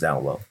 2 dudes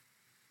down low.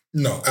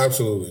 No,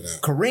 absolutely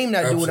not. Kareem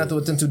not doing nothing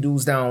with them 2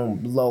 dudes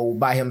down low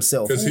by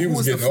himself. Because he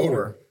was getting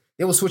older.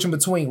 They were switching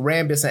between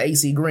Rambis and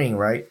AC Green,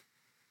 right?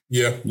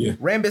 Yeah.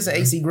 Rambis and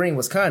AC Green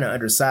was kind of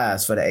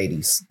undersized for the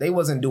 80s. They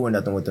wasn't doing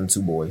nothing with them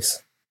 2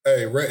 boys.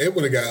 Hey, it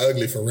would have got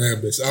ugly for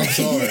Rambis.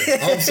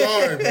 I'm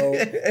sorry, bro.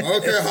 I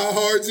don't care how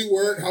hard you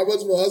work, how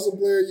much of a hustle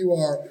player you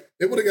are.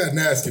 It would have got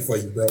nasty for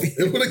you, bro.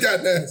 It would have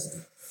got nasty.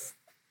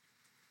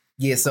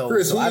 Yeah, so,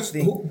 Chris, I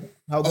think...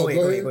 Go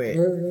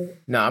ahead.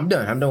 No, I'm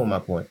done. I'm done with my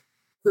point.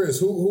 Chris,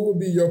 who would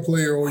be your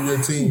player on your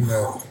team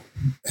now?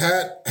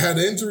 Had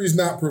injuries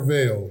not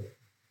prevailed,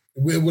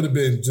 it would have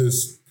been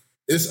just...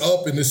 It's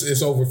up and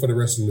it's over for the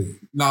rest of the league.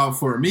 Now,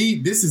 for me,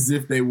 this is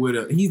if they would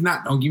have. He's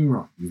not. Don't get me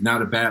wrong. He's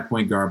not a bad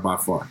point guard by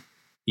far.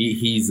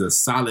 He's a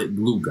solid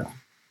glue guy.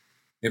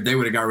 If they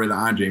would have got rid of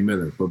Andre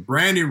Miller, but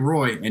Brandon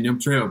Roy and them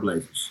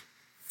Trailblazers.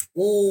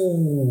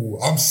 Ooh,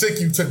 I'm sick.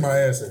 You took my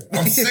answer.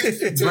 I'm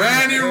sick.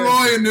 Brandon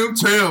Roy and them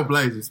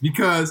Trailblazers,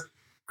 because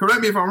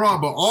correct me if I'm wrong,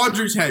 but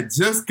Aldridge had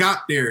just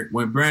got there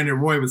when Brandon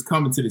Roy was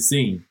coming to the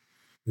scene,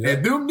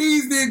 and them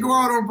knees didn't go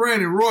out on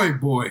Brandon Roy,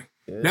 boy.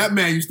 That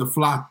man used to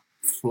fly.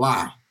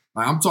 Like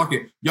I'm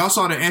talking, y'all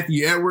saw the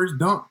Anthony Edwards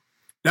dunk.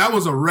 That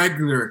was a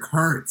regular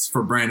occurrence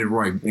for Brandon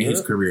Roy in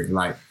his career.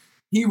 Like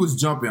he was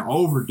jumping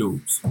over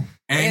dudes,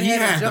 and he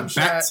had the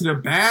back to the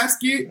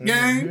basket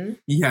game.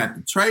 He had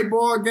the trade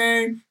ball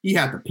game. He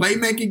had the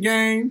playmaking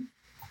game.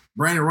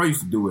 Brandon Roy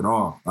used to do it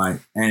all. Like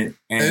and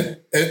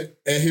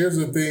here's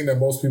the thing that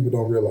most people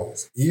don't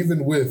realize: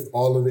 even with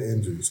all of the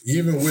injuries,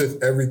 even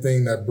with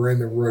everything that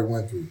Brandon Roy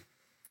went through,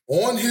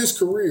 on his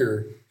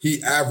career,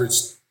 he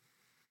averaged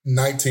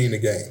 19 a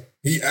game.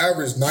 He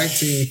averaged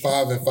 19,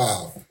 5 and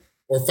 5,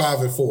 or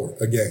 5 and 4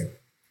 a game.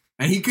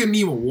 And he couldn't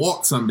even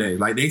walk some days.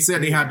 Like they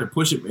said they had to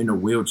push him in a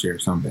wheelchair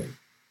some days.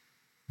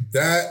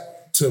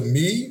 That to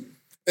me,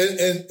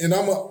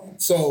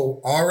 and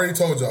so I already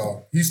told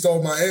y'all, he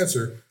stole my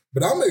answer,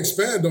 but I'm gonna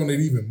expand on it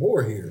even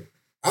more here.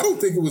 I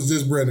don't think it was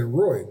just Brandon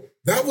Roy.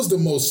 That was the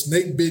most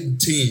snake-bitten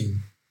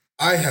team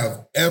I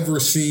have ever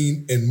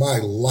seen in my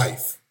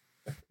life.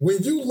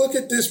 When you look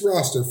at this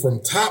roster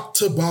from top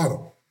to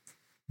bottom,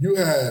 you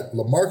had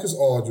LaMarcus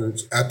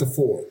Aldridge at the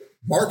 4.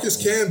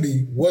 Marcus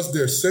Camby was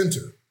their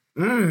center.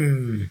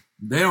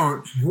 They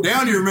don't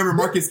even remember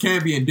Marcus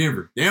Camby in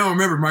Denver. They don't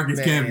remember Marcus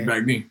Camby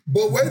back then.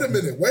 But wait a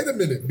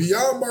minute.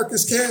 Beyond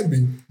Marcus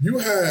Camby, you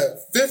had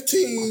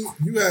 15,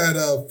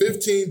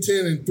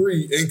 10, and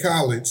 3 in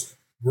college,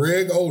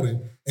 Greg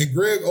Oden. And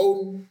Greg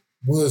Oden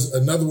was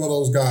another one of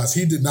those guys.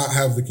 He did not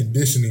have the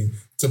conditioning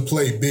to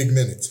play big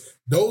minutes.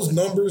 Those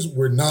numbers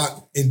were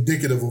not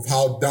indicative of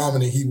how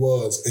dominant he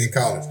was in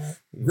college.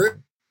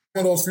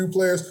 of those few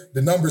players,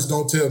 the numbers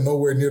don't tell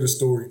nowhere near the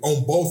story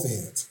on both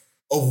ends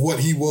of what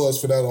he was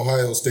for that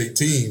Ohio State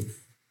team.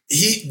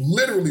 He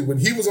literally, when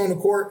he was on the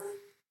court,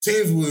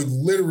 teams would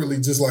literally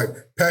just like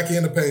pack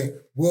in the paint.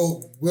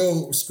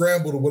 We'll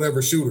scramble to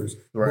whatever shooters.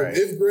 Right. But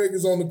if Greg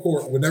is on the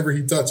court, whenever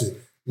he touch it,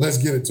 let's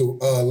get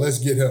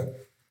him.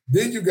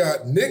 Then you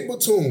got Nick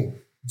Batum,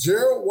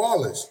 Gerald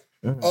Wallace,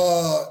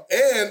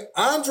 and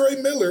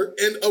Andre Miller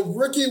and a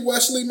rookie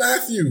Wesley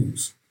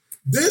Matthews.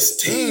 This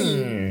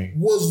team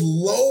was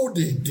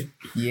loaded.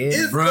 Yeah,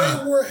 if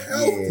they were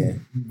healthy,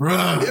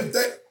 if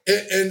they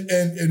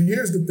and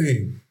here's the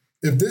thing: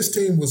 if this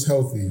team was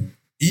healthy,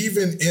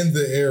 even in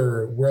the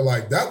era where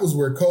like that was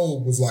where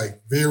Cole was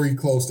like very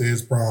close to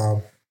his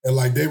prime, and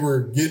like they were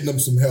getting him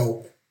some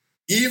help,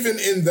 even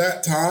in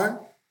that time,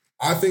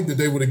 I think that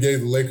they would have gave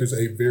the Lakers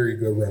a very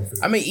good run for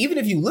that. I mean, even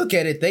if you look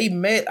at it, they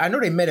met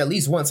at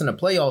least once in the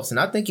playoffs, and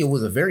I think it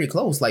was a very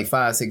close, like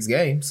 5-6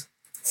 games.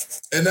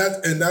 And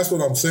that's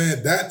what I'm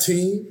saying. That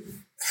team,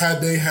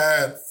 had they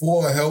had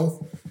full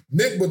health,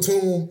 Nick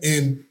Batum,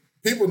 and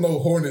people know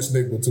Hornets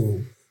Nick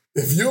Batum.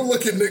 If you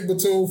look at Nick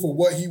Batum for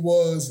what he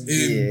was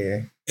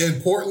in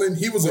Portland,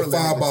 he was a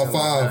 5x5.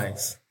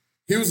 Nice.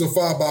 He was a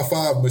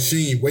 5x5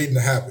 machine waiting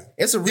to happen.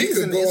 It's a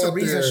reason.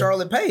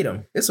 Charlotte paid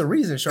him. It's a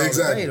reason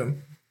Charlotte paid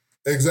him.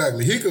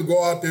 Exactly. He could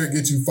go out there and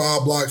get you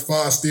 5 blocks,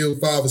 5 steals,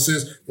 5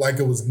 assists like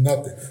it was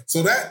nothing.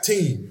 So that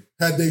team,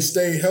 had they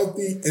stayed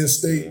healthy and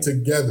stayed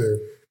together,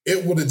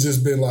 it would have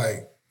just been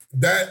like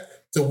that.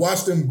 To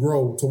watch them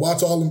grow, to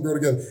watch all of them grow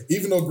together.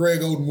 Even though Greg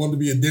Oden wanted to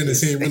be a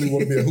dentist, he didn't really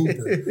want to be a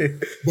hooper.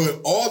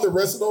 But all the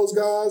rest of those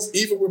guys,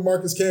 even with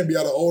Marcus Camby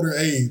at an older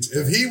age,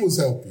 if he was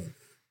healthy,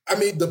 I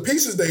mean, the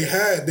pieces they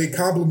had, they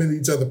complemented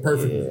each other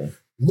perfectly. Yeah.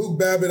 Luke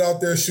Babbitt out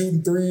there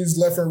shooting threes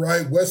left and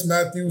right. Wes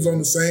Matthews on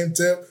the same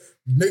tip.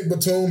 Nick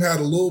Batum had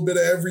a little bit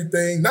of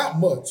everything. Not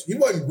much. He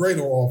wasn't great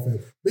on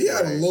offense, but he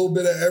had a little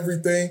bit of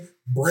everything.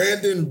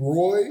 Brandon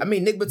Roy. I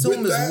mean, Nick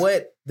Batum is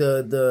what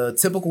the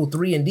typical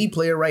 3-and-D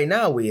player right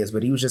now is,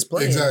 but he was just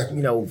playing, 10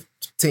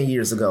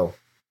 years ago.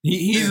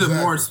 He's a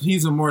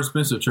more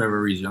expensive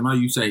Trevor Ariza. I know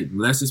you say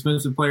less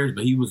expensive players,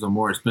 but he was a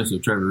more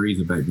expensive Trevor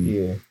Ariza back then.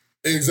 Yeah,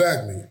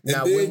 exactly. And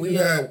now then when we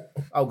had,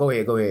 go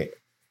ahead.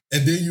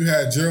 And then you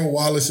had Gerald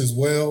Wallace as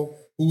well,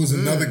 who was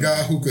another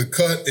guy who could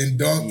cut and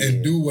dunk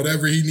and do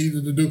whatever he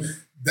needed to do.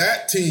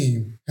 That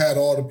team had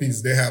all the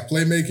pieces. They had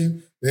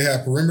playmaking. They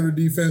had perimeter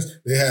defense.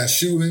 They had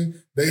shooting.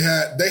 They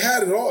had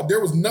it all. There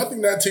was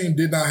nothing that team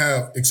did not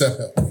have except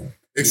health,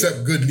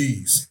 except good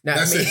knees. Now,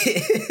 That's it.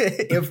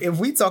 if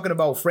we talking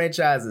about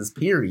franchises,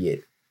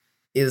 period,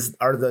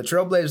 are the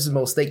Trailblazers the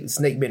most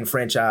snake bitten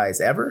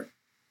franchise ever?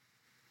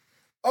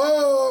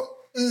 You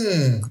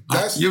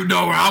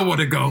know where I want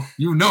to go.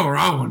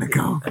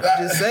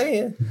 I'm just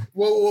saying.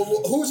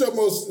 Well, who's your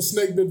most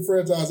snake bitten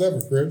franchise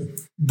ever,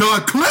 Chris?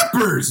 The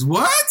Clippers.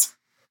 What?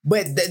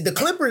 But the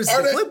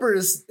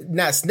Clippers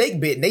not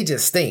snake bitten. They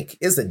just stink.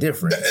 It's a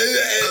difference.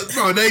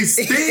 Bro, they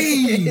stink.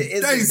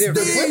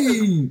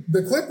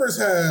 The Clippers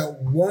had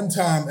one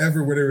time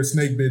ever where they were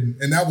snake bitten,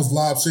 and that was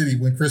Lob City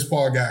when Chris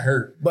Paul got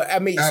hurt. But I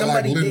mean,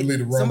 somebody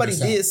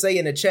did say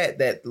in the chat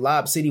that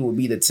Lob City would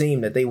be the team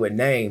that they would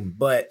name.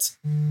 But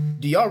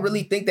do y'all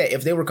really think that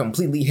if they were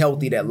completely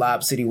healthy, that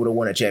Lob City would have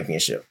won a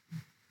championship?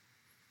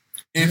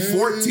 In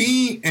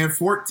 14,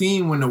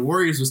 when the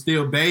Warriors were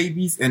still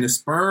babies and the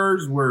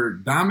Spurs were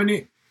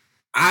dominant,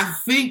 I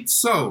think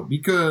so,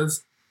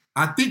 because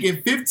I think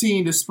in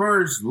 15 the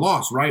Spurs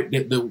lost, right?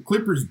 The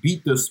Clippers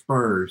beat the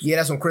Spurs. Yeah,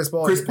 that's when Chris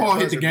Paul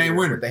hit the game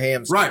winner with the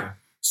hamstring. Right.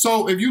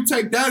 So if you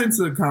take that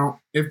into account,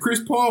 if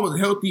Chris Paul was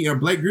healthy and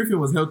Blake Griffin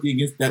was healthy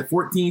against that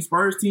 14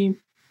 Spurs team,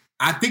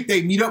 I think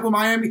they meet up with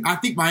Miami. I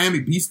think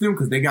Miami beats them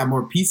because they got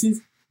more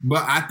pieces,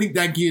 but I think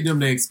that gives them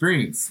the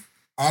experience.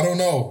 I don't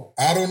know.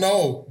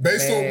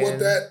 Based on what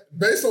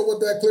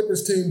that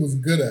Clippers team was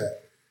good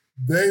at,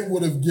 they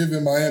would have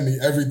given Miami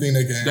everything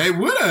they can. They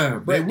would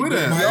have.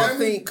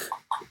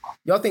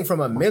 Y'all think from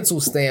a mental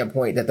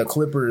standpoint that the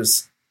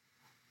Clippers,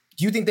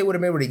 do you think they would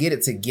have been able to get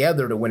it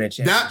together to win a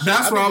championship?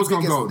 That's where I was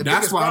going to go.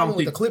 That's why I don't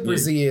think the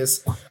Clippers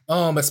is,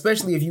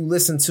 especially if you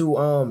listen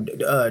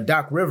to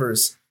Doc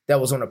Rivers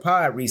that was on the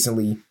pod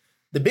recently,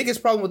 the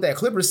biggest problem with that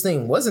Clippers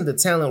thing wasn't the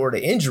talent or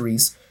the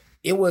injuries.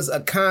 It was a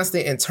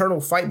constant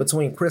internal fight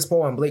between Chris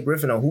Paul and Blake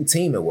Griffin on who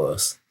team it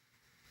was.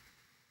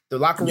 The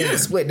locker room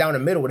was split down the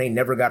middle and they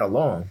never got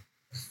along.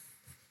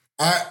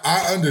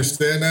 I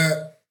understand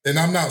that. And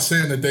I'm not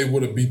saying that they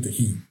would have beat the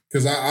Heat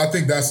because I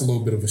think that's a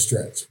little bit of a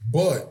stretch.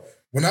 But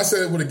when I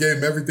said it would have gave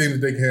them everything that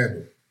they could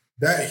handle,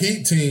 that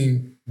Heat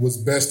team was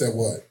best at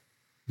what?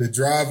 The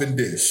drive and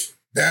dish.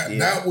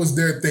 That was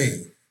their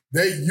thing.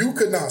 You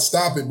could not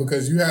stop it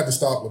because you had to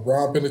stop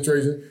LeBron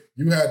penetration.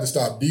 You had to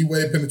stop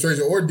D-Wade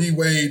penetration or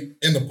D-Wade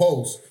in the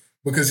post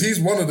because he's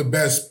one of the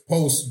best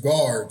post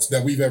guards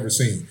that we've ever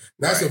seen.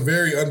 That's a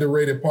very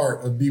underrated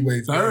part of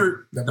D-Wade's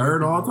third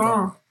all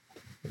time.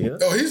 Yeah.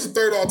 Oh, he's the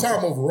third all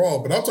time overall,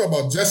 but I'm talking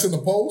about just in the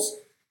post.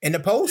 In the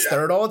post,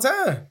 third all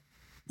time.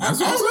 I don't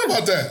know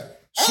about that.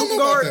 Shooting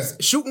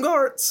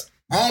guards.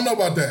 I don't know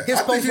about that.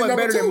 His post was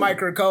better than Mike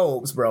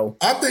Kobe's, bro.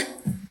 I think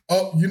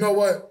Oh, you know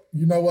what?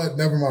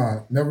 Never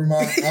mind.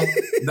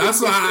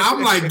 That's why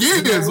I'm like,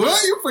 Gibbs.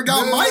 What? You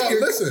forgot Mike?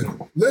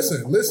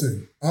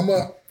 Listen. I'm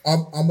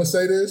gonna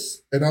say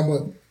this, and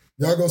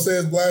y'all gonna say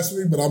it's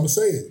blasphemy, but I'm gonna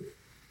say it.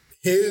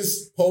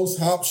 His post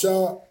hop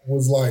shot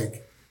was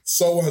like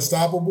so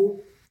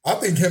unstoppable. I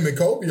think him and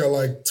Kobe are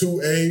like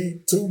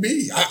 2A,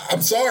 2B.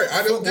 I'm sorry,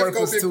 I don't give Footwork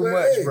Kobe was too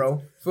credit. much,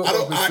 bro.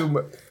 Footwork was too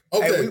much.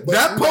 Okay, but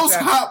That post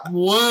hop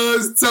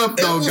was tough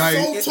though, was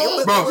guys. so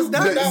tough. Bro, It was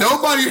not-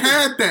 nobody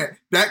had that.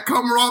 That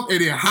coming off and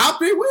then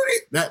hopping with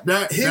it. That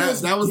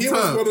was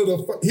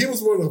tough. He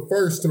was one of the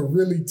first to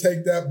really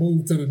take that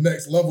move to the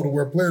next level to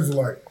where players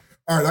were like,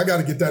 all right, I got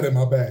to get that in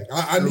my bag.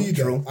 I need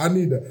that. I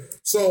need that.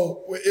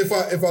 So if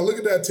I look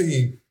at that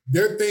team,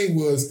 their thing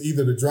was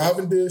either the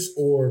driving dish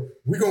or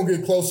we're going to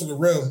get close to the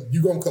rim.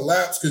 You're going to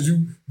collapse because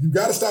you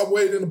got to stop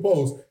waiting in the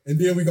post, and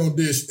then we're going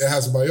to dish and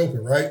have somebody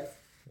open, right?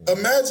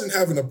 Imagine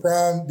having a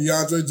prime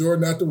DeAndre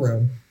Jordan at the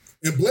rim,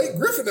 and Blake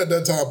Griffin at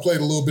that time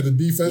played a little bit of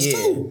defense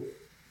too.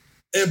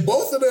 And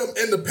both of them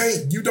in the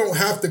paint, you don't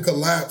have to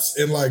collapse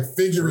and like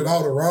figure it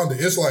out around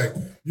it. It's like,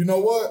 you know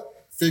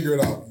what? Figure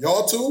it out.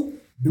 Y'all two,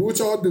 do what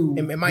y'all do.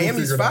 And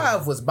Miami's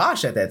 5 was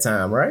Bosh at that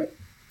time, right?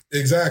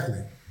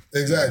 Exactly.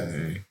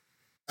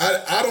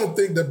 I don't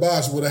think that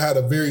Bosh would have had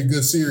a very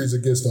good series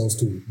against those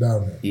two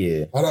down there.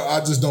 Yeah. I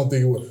just don't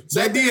think it would. So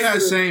they did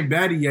have Shane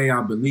Battier,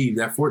 I believe,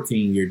 that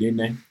 14 year, didn't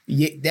they?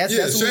 Yeah, that's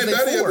Shane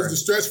Battier was the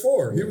stretch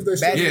four. He was their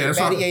stretch Battier,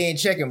 four. Battier ain't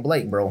checking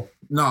Blake, bro.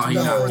 No, he's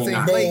not.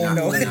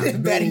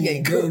 Battier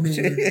ain't coach.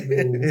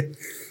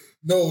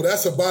 No,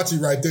 that's hibachi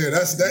right there.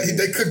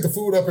 They cook the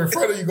food up in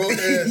front of you. Go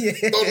there,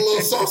 throw the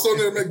little sauce on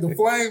there, make the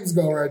flames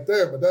go right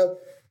there. But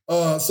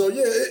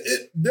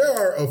there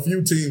are a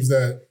few teams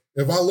that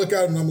if I look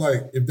at them, I'm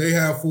like, if they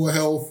have full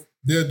health,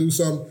 they'll do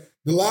something.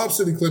 The Lob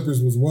City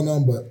Clippers was one of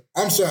them, but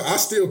I'm sorry, I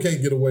still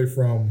can't get away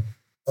from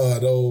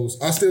those.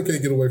 I still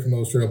can't get away from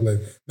those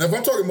Trailblazers. Now, if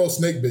I'm talking about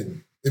snake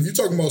bitten, if you're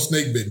talking about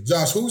snake bitten,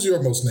 Josh, who's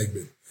your most snake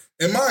bitten?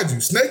 And mind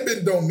you, snake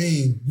bitten don't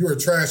mean you're a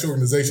trash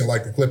organization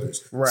like the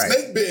Clippers. Right.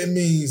 Snake bitten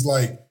means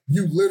like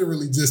you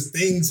literally just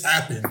things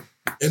happen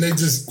and they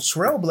just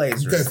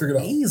Trailblazers you can't figure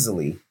it out.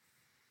 easily.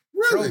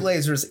 Really?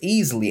 Trailblazers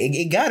easily.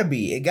 It gotta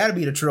be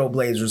the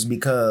Trailblazers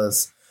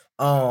because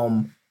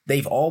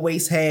they've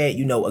always had,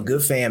 a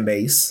good fan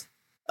base,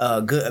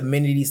 good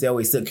amenities. They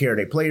always took care of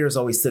their players,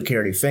 always took care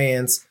of their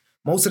fans.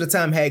 Most of the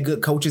time had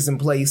good coaches in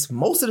place.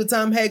 Most of the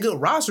time had good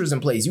rosters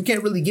in place. You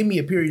can't really give me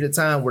a period of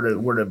time where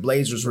the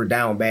Blazers were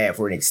down bad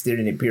for an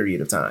extended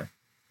period of time.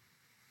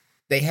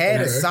 They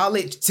had a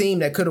solid team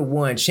that could have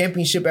won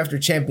championship after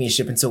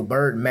championship until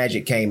Bird and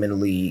Magic came in the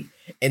league.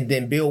 And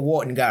then Bill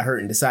Walton got hurt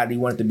and decided he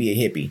wanted to be a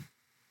hippie.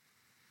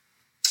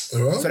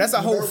 So that's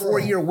a whole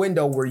 4-year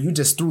window where you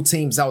just threw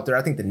teams out there.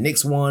 I think the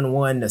Knicks won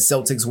one, the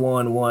Celtics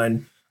won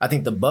one. I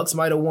think the Bucks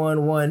might have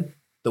won one.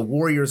 The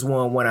Warriors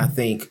won one, I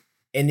think.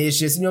 And it's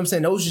just, you know what I'm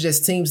saying? Those are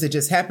just teams that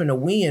just happen to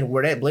win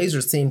where that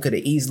Blazers team could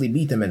have easily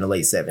beat them in the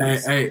late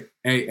 70s.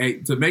 Hey,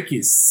 to make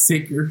it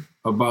sicker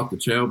about the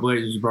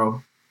Trailblazers,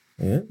 bro,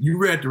 you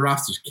read the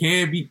rosters.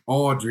 Camby,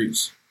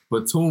 Aldridge,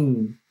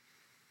 Batum,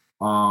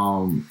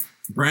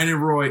 Brandon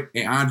Roy,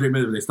 and Andre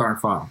Miller, they starting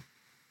 5.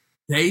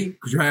 They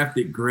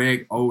drafted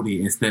Greg Oden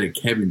instead of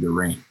Kevin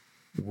Durant.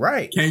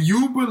 Right. Can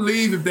you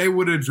believe if they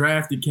would have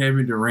drafted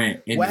Kevin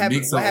Durant in the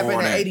mix of all that?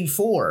 What happened in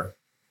 84?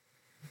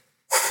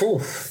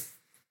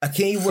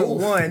 Akeem went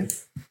 1.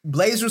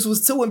 Blazers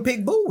was 2 and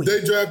picked Bowie.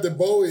 They drafted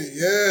Bowie,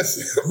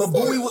 yes. But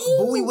Bowie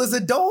was a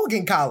dog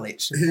in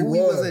college. Bowie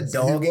was a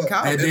dog in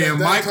college. And then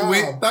Mike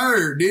went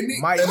 3rd, didn't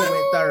he? Mike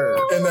went 3rd.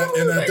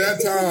 And at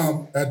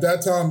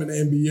that time in the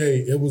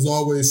NBA, it was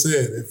always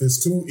said, if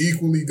it's 2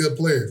 equally good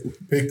players,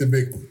 pick the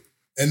big one.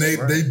 And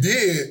they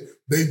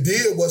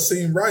did what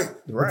seemed right.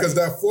 Because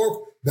that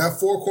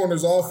four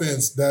corners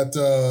offense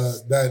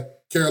that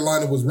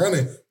Carolina was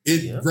running,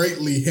 it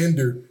greatly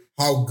hindered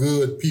how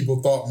good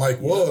people thought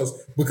Mike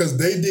was because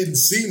they didn't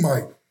see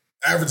Mike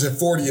averaging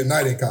 40 a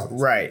night in college.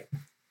 Right.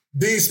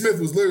 Dean Smith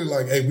was literally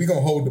like, hey, we're going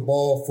to hold the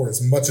ball for as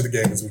much of the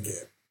game as we can.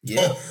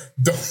 Yeah.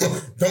 Don't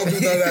do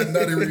none of that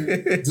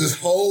nuttery.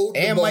 Just hold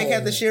the ball. Mike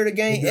had to share the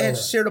game, had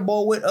to share the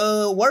ball with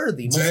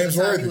Worthy. Most James of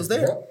the time Worthy he was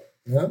there.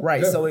 Yeah.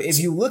 Right. So if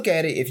you look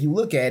at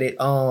it,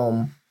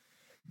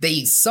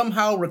 they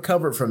somehow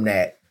recovered from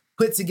that,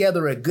 put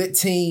together a good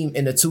team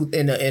in the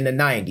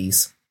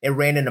 90s and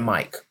ran into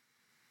Mike.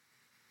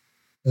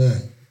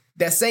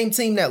 That same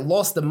team that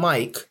lost to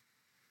Mike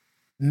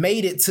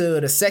made it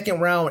to the second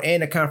round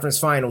and the conference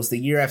finals the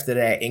year after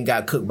that and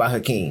got cooked by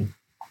Hakeem.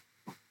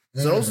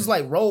 So those was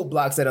like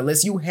roadblocks that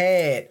unless you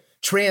had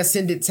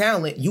transcendent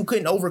talent, you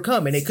couldn't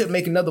overcome, and they couldn't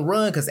make another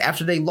run because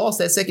after they lost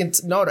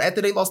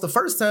after they lost the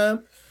first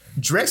time,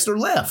 Drexler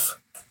left.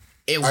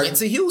 It went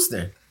to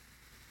Houston.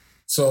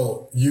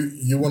 So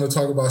you want to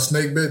talk about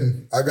snake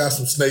bitten? I got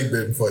some snake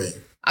bitten for you.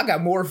 I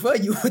got more for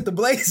you with the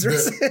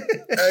Blazers.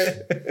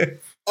 Hey.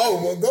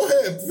 Oh, well, go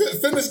ahead.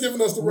 Finish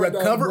giving us the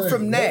rundown. Recovered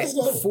from that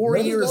 4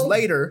 years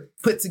later,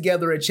 put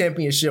together a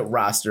championship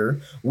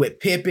roster with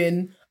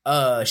Pippen,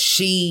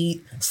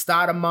 Sheed,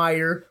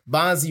 Stoudemire,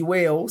 Bonzi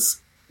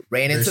Wells.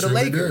 Ran They into the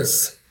surely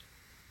Lakers.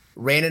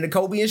 Ran into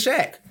Kobe and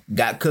Shaq.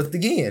 Got cooked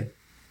again.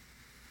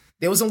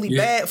 They was only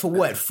bad for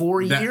what,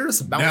 4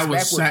 years? Bounced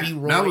back with B.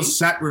 Roy. That was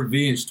Shaq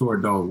revenge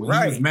tour, though. When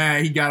he was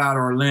mad, he got out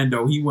of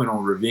Orlando. He went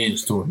on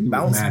revenge tour. He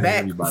Bounced was mad back at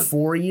everybody.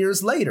 4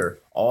 years later.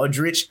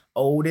 Aldridge,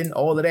 Oden,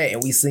 all of that.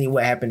 And we seen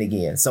what happened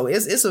again. So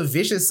it's a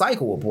vicious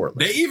cycle with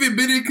Portland. They even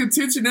been in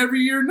contention every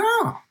year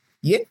now.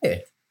 Yeah.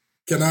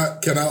 Can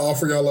I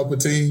offer y'all up a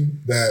team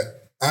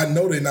that I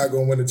know they're not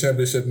going to win the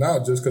championship now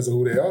just because of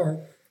who they are,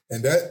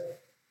 and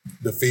that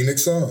the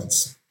Phoenix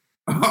Suns.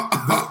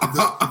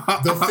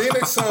 The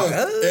Phoenix Suns.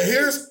 And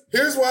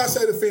here's why I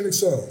say the Phoenix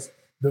Suns.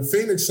 The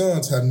Phoenix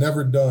Suns have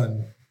never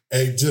done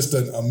just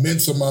an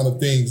immense amount of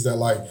things that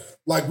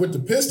like with the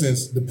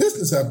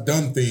Pistons have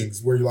done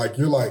things where you're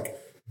like,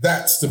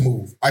 that's the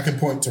move. I can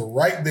point to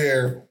right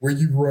there where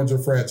you run your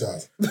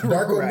franchise.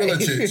 Darko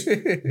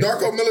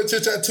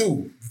Milicic at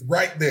 2,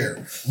 right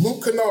there.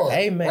 Luke Kennard,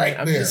 hey man, right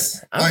I'm there.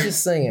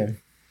 just saying.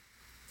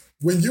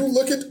 When you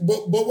look at,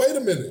 but wait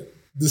a minute.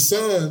 The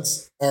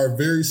Suns are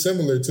very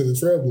similar to the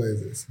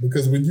Trailblazers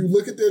because when you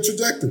look at their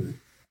trajectory,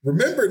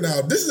 remember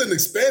now, this is an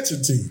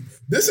expansion team.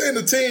 This ain't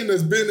a team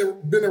that's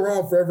been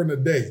around forever and a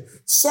day.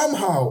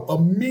 Somehow,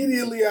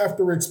 immediately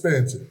after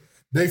expansion,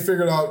 they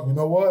figured out, you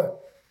know what?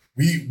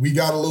 We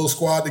got a little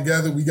squad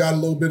together. We got a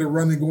little bit of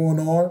running going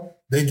on.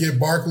 They get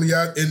Barkley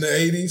out in the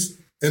 80s,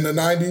 in the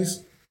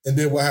 90s, and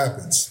then what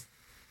happens?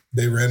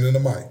 They ran into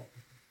Mike.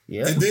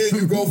 Yeah. And then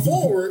you go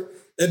forward.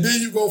 And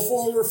then you go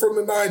forward from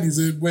the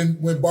 90s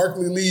when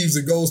Barkley leaves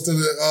and goes to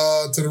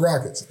the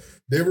Rockets.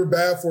 They were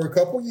bad for a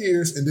couple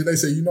years, and then they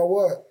say, you know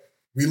what?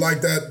 We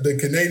like the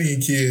Canadian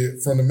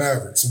kid from the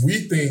Mavericks.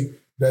 We think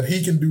that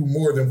he can do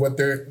more than what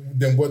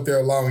they're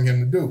allowing him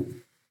to do.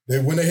 They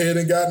went ahead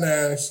and got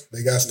Nash.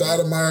 They got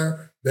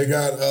Stoudemire. They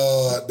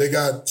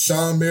got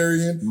Sean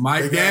Marion.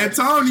 Mike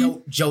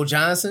D'Antoni. Joe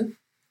Johnson.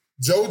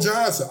 Joe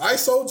Johnson.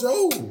 ISO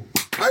Joe.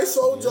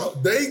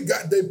 They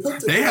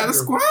had a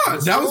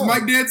squad. That was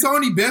Mike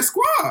D'Antoni best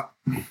squad.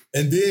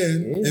 And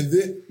then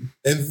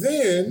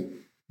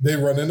they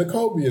run into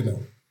Kobe and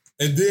them.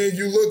 And then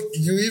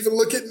you even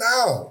look at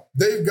now.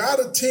 They've got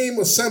a team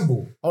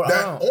assembled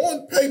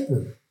on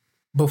paper.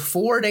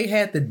 Before they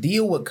had to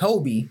deal with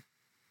Kobe,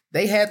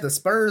 they had the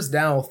Spurs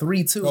down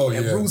 3-2,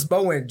 and Bruce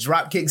Bowen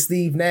dropkicked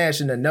Steve Nash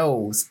in the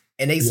nose,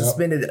 and they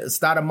suspended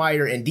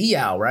Stoudemire and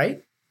Diaw,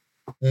 right?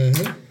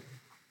 Mm-hmm.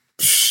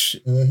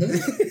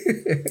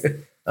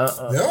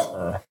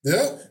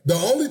 Yeah. The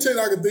only team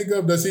I can think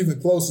of that's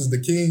even close is the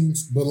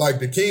Kings, but like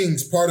the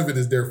Kings, part of it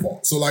is their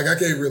fault. So like I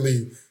can't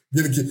really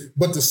give a kid.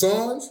 But the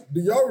Suns,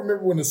 do y'all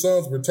remember when the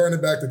Suns were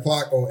turning back the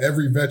clock on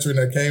every veteran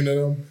that came to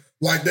them?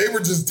 Like they were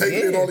just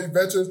taking in all these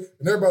veterans,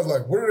 and everybody's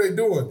like, "What are they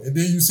doing?" And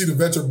then you see the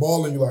veteran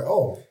ball, and you're like,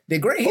 "Oh, they're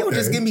great." He would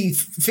just give me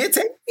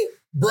 15,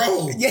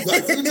 bro. Yeah.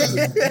 Like you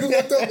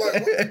looked up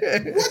like,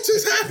 what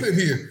just happened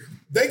here?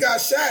 They got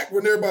Shaq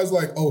when everybody's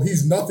like, "Oh,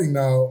 he's nothing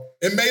now,"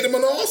 and made him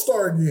an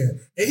All-Star again.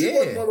 And he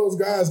wasn't one of those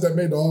guys that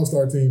made the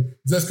All-Star team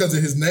just because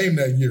of his name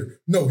that year.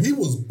 No, he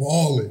was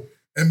balling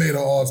and made an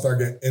All-Star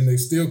game, and they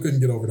still couldn't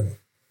get over that.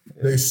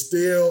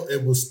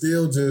 It was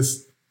still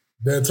just.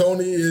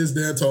 D'Antoni is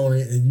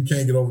D'Antoni, and you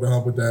can't get over the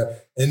hump with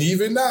that. And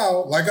even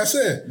now, like I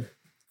said,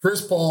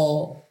 Chris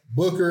Paul,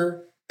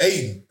 Booker,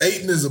 Ayton.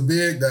 Ayton is a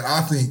big that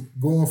I think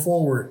going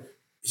forward,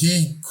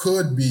 he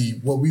could be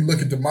what we look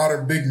at the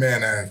modern big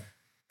man as.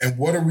 And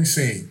what are we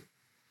seeing?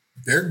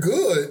 They're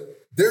good.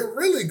 They're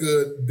really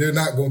good. They're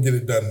not going to get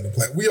it done in the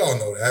play. We all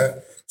know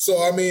that.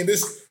 So, I mean,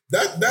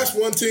 that's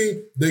one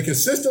team. They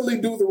consistently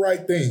do the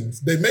right things.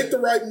 They make the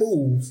right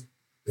moves.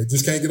 They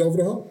just can't get over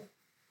the hump.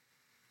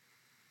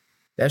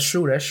 That's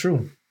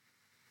true.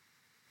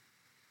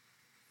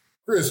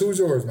 Chris, who's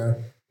yours,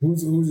 man?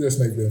 Who's your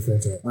snake bit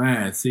franchise?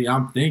 Man, see,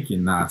 I'm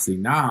thinking now.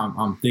 Now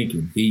I'm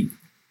thinking deep.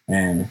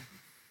 And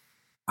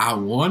I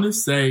want to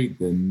say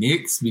the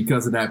Knicks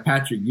because of that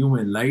Patrick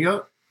Ewing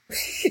layup.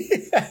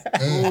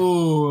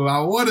 Oh, I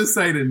want to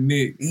say the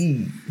Knicks.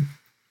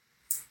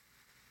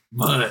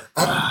 But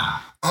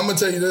I'm gonna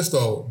tell you this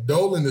though,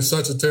 Dolan is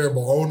such a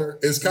terrible owner.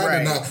 It's kind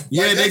of not. Like,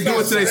 yeah, they do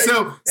it to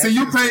themselves. So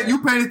you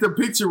painted the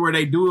picture where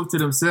they do it to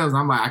themselves.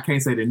 I'm like, I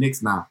can't say the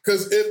Knicks now.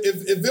 Because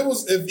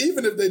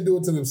even if they do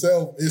it to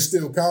themselves, it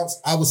still counts.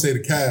 I would say the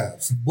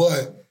Cavs,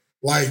 but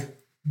like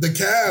the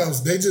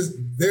Cavs,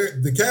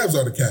 the Cavs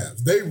are the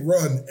Cavs. They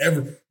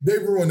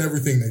ruin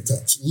everything they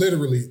touch.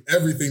 Literally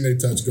everything they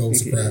touch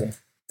goes to crap,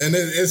 and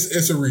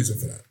it's a reason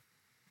for that.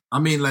 I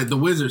mean, like the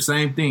Wizards,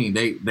 same thing.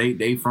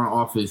 They front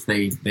office.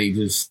 They've been.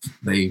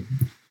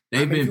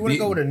 If you want to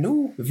go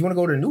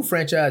to a new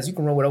franchise, you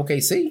can run with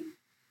OKC.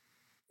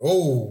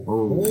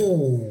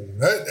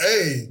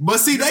 Hey. But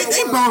see,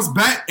 they bounce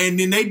back, and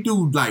then they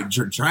do like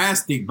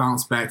drastic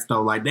bounce backs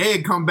though. Like they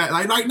had come back,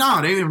 like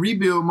no, they in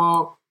rebuild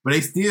mode, but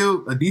they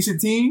still a decent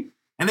team,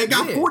 and they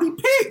got 40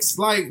 picks.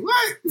 Like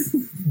what?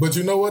 But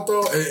you know what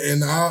though,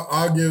 and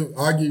I'll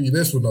give you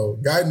this one though.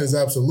 Guyton is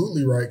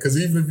absolutely right, because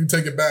even if you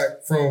take it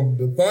back from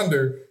the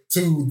Thunder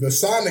to the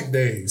Sonic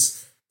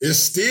days, it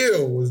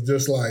still was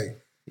just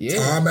like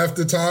time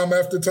after time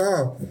after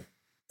time,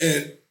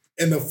 and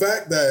And the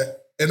fact that,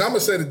 and I'm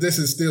going to say that this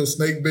is still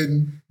snake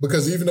bitten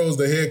because even though it's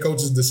the head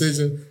coach's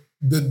decision,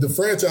 the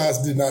franchise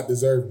did not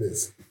deserve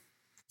this.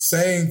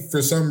 Saying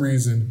for some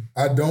reason,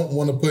 I don't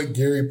want to put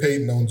Gary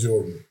Payton on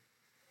Jordan.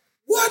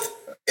 What?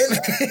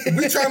 And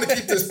we're trying to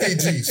keep this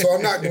PG, so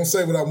I'm not going to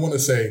say what I want to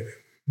say.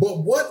 But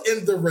what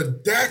in the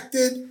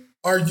redacted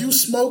are you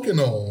smoking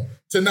on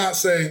to not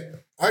say,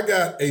 I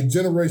got a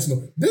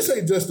generational, this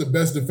ain't just the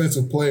best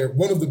defensive player,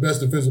 one of the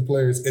best defensive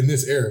players in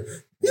this era.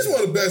 He's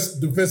one of the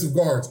best defensive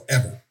guards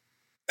ever.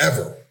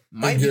 Ever.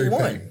 Might be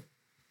one.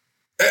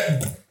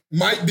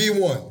 Might be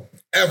one.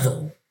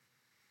 Ever.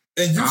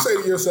 And you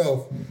say to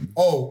yourself,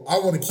 oh, I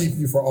want to keep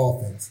you for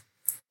offense.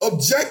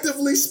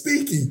 Objectively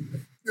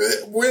speaking,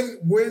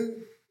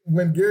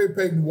 when Gary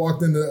Payton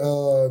walked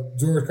into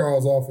George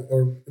Karl's office,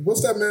 or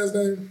what's that man's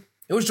name?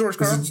 It was George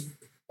Karl.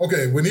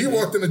 Okay, when he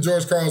walked into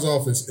George Karl's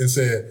office and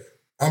said,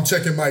 I'm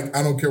checking Mike,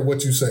 I don't care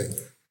what you say.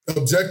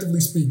 Objectively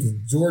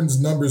speaking, Jordan's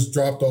numbers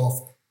dropped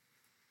off.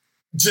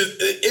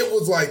 It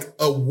was like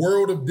a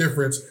world of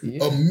difference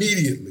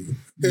immediately.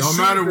 No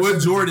matter what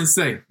Jordan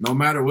say,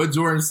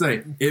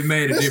 it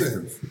made a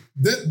difference.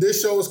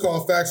 This show is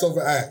called Facts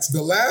Over Acts.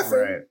 The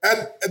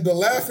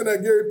laughing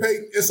at Gary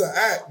Payton, it's an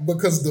act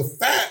because the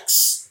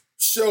facts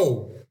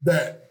show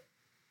that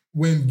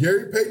when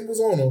Gary Payton was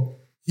on him,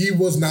 he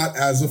was not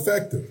as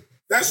effective.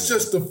 That's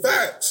just the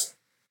facts.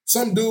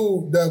 Some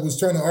dude that was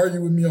trying to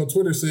argue with me on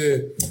Twitter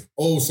said,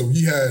 oh, so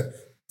he had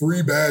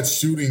 3 bad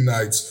shooting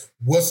nights.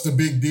 What's the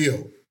big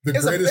deal?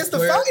 It's the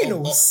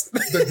finals.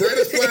 The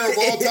greatest player of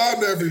all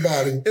time to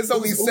everybody. It's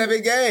only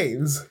 7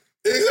 games.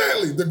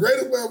 Exactly. The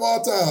greatest player of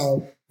all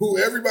time, who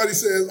everybody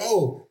says,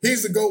 oh,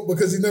 he's the GOAT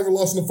because he never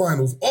lost in the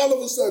finals. All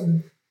of a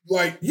sudden,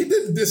 like, he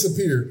didn't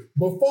disappear,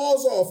 but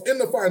falls off in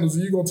the finals,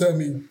 and you're going to tell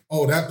me,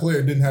 oh, that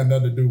player didn't have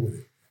nothing to do with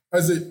it. I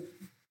said,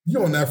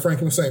 you on that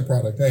Franklin Saint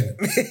product, ain't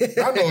it?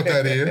 I know what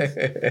that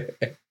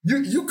is.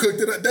 You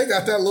cooked it. They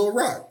got that little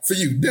rock for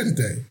you, didn't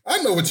they?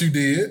 I know what you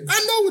did.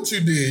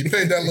 You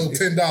paid that little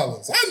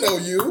 $10. I know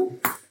you.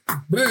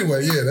 But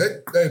anyway, yeah,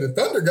 the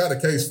Thunder got a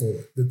case for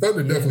it. The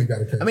Thunder definitely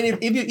got a case. I mean,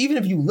 even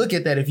if you look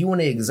at that, if you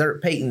want to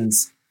exert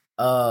Peyton's,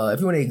 if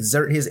you want to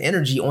exert his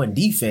energy on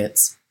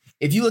defense,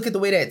 if you look at the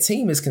way that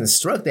team is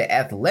constructed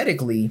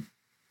athletically,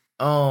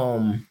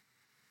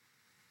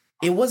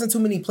 it wasn't too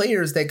many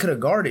players that could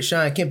have guarded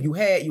Shawn Kemp. You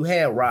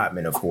had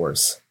Rodman, of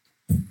course,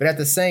 but at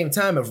the same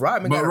time, if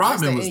Rodman got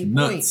arrested at any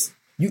point,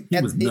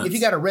 if you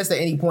got arrested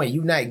at any point,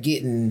 you're not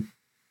getting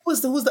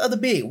who's the other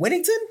big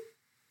Winnington?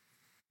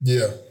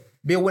 Yeah,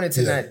 Bill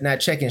Winnington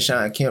not checking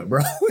Shawn Kemp,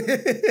 bro.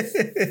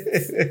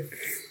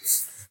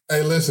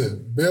 Hey,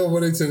 listen, Bill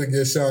Winnington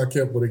against Shawn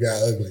Kemp would have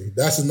got ugly.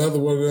 That's another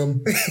one of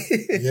them.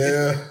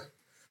 Yeah,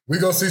 we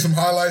gonna see some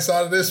highlights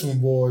out of this one,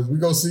 boys. We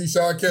gonna see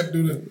Shawn Kemp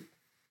do the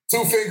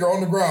 2-finger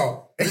on the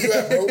ground. Where you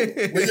at, bro?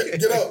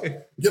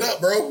 Get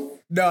up, bro.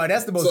 No,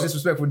 that's the most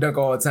disrespectful dunk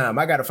of all time.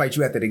 I got to fight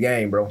you after the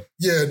game, bro.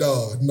 Yeah,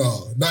 no.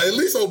 Now, at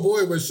least old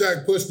boy, when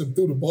Shaq pushed him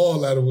through the ball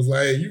ladder, was like,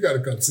 hey, you got to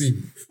come see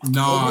me.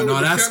 No,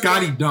 that's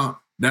Scotty dunk.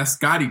 That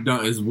Scotty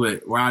dunk is where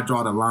I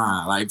draw the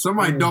line. Like, if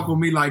somebody dunk on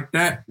me like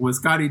that when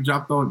Scotty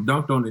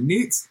dunked on the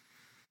Knicks,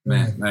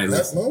 man. Hey,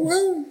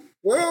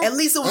 well, at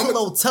least it was a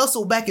little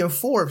tussle back and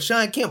forth.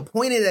 Shawn Kemp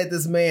pointed at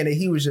this man and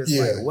he was just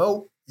like,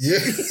 well. Yeah.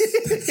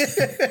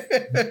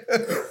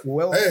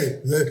 Well, hey,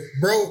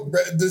 bro,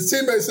 the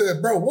teammate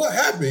said, bro, what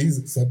happened? He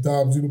said,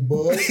 sometimes you the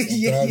bug,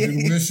 sometimes you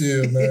the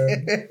windshield,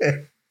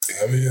 man.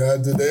 I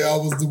mean, today I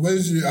was the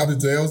windshield. I mean,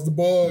 today I was the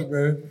bug,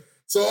 man.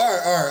 So,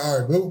 all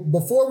right. But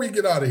before we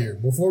get out of here,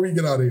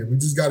 we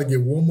just got to get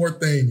one more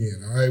thing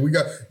in, all right? We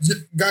got,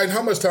 guys,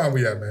 how much time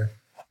we have,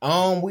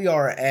 man? We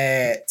are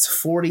at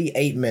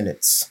 48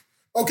 minutes.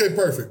 Okay,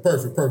 perfect.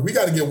 We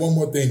got to get one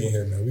more thing in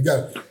here, man.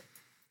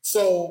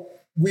 So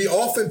we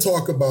often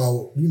talk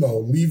about,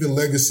 leaving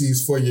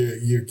legacies for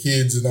your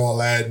kids and all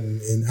that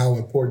and how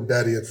important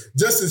that is,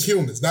 just as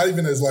humans, not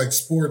even as like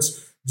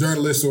sports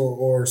journalists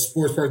or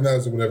sports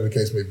personalities or whatever the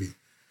case may be.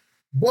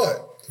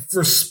 But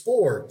for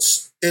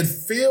sports, it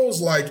feels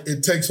like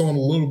it takes on a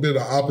little bit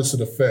of opposite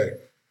effect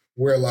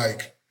where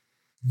like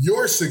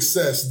your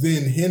success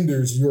then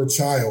hinders your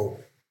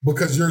child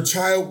because your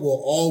child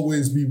will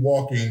always be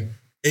walking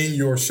in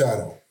your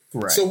shadow.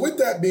 Right. So with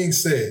that being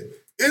said,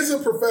 is a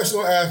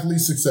professional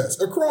athlete's success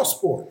across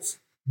sports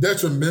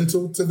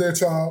detrimental to their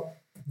child?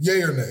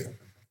 Yay or nay?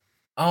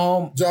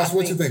 Josh,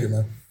 what you thinking,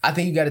 man? I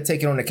think you got to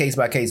take it on a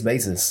case-by-case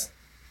basis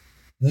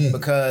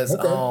because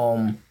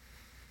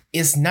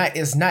it's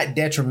not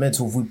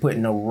detrimental if we put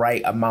in the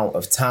right amount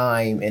of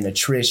time and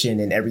attrition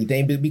and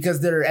everything,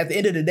 because they're at the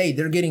end of the day,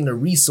 they're getting the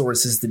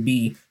resources to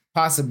be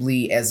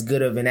possibly as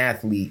good of an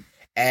athlete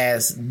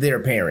as their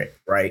parent,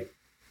 right?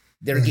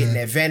 They're getting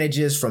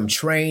advantages from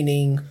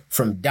training,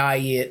 from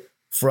diet,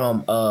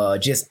 from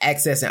just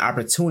access and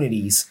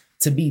opportunities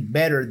to be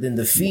better than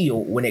the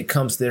field when it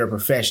comes to their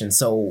profession.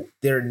 So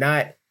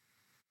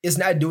it's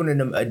not doing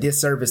them a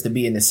disservice to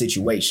be in this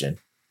situation.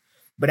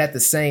 But at the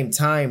same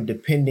time,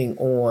 depending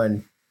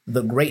on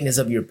the greatness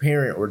of your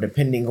parent or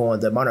depending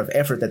on the amount of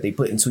effort that they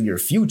put into your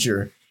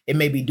future, it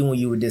may be doing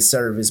you a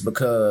disservice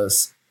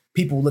because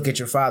people look at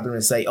your father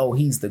and say, "Oh,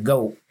 he's the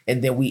GOAT,"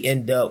 and then we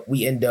end up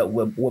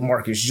with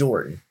Marcus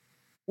Jordan.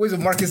 Was it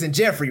Marcus and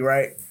Jeffrey,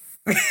 right?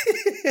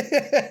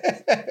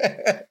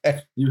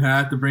 You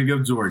have to bring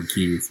up Jordan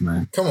kids,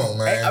 man. Come on,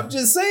 man. Hey, I'm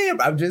just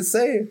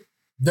saying.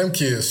 Them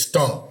kids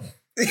stunk.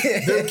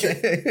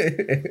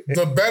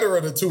 The better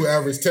of the two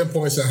averaged 10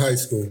 points in high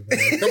school,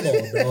 man. Come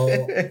on,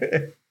 dog.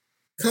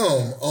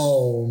 Come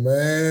on,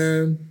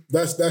 man.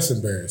 That's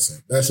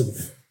embarrassing.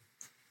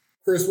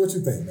 Chris, what you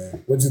think,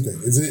 man? What you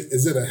think?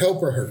 Is it a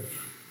help or hurt?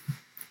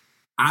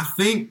 I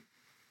think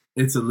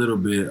it's a little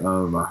bit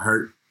of a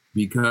hurt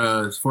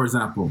because, for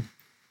example,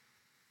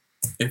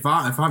 if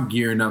I'm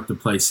gearing up to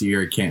play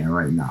Sierra Canton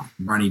right now,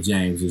 Bronny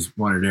James is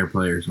one of their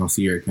players on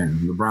Sierra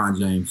Canton, LeBron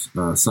James'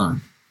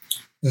 son.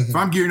 Mm-hmm. If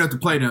I'm gearing up to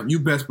play them, you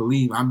best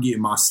believe I'm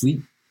getting my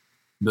sleep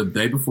the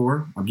day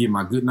before. I'm getting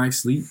my good night's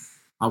sleep.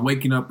 I'm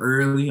waking up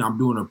early. I'm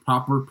doing a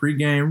proper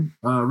pregame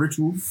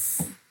ritual.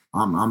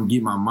 I'm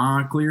getting my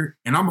mind clear,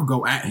 and I'm going to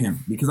go at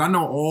him because I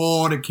know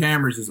all the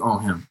cameras is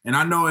on him. And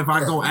I know if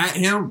I go at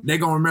him, they're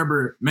going to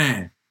remember,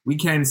 man, we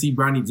came to see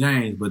Bronny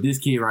James, but this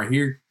kid right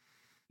here,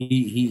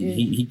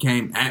 he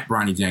came at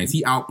Bronny James.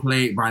 He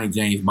outplayed Bronny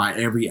James by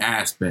every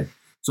aspect.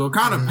 So it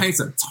kind of paints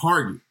a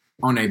target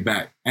on their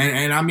back.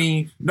 And I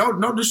mean, no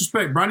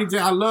disrespect. Bronny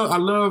James, I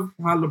love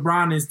how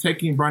LeBron is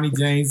taking Bronny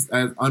James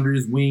under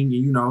his wing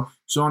and, you know,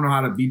 showing him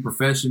how to be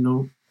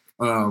professional.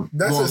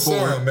 That's his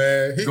son,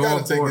 man. He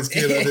got to take his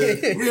kid under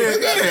his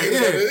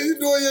Yeah. You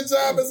doing your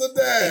job as a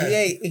dad.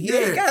 He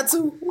ain't got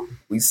to.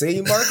 We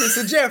see Marcus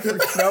and Jeffrey.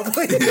 No,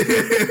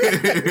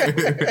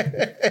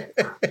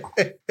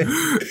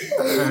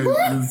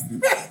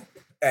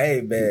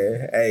 Hey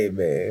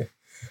man.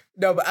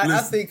 No, but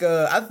I think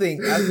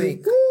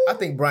Bronny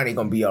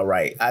gonna be all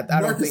right. I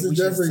don't Marcus think and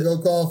Jeffrey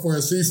gonna call for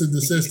a cease and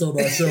desist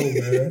on our show,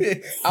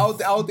 man. I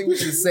don't think we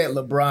should set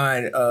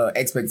LeBron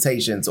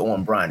expectations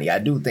on Bronny. I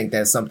do think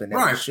that's something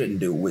that we shouldn't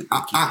do with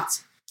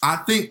kids. I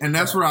think, and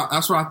that's where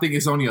I think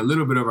it's only a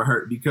little bit of a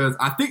hurt because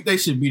I think they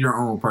should be their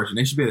own person.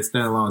 They should be able to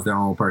stand alone as their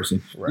own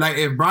person. Right. Like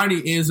if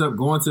Bronny ends up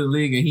going to the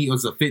league and he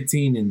was a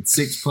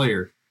 15-6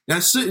 player,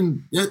 that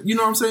shouldn't. You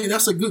know what I'm saying?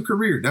 That's a good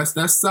career. That's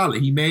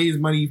solid. He made his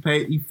money. He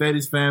fed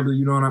his family.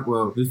 You know what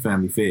well, his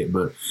family fed,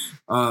 but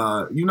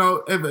you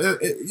know,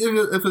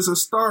 if it's a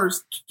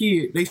star's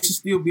kid, they should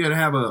still be able to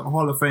have a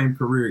Hall of Fame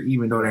career,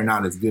 even though they're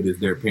not as good as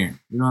their parent.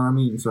 You know what I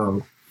mean?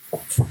 So.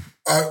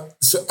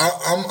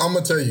 I'm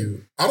gonna tell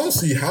you, I don't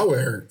see how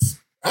it hurts.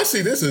 I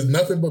see this as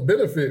nothing but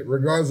benefit,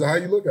 regardless of how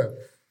you look at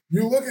it.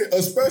 You look at,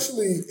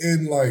 especially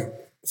in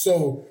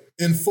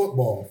in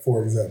football,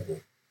 for example.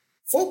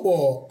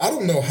 Football, I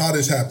don't know how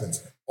this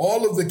happens.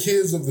 All of the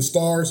kids of the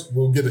stars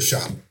will get a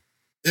shot.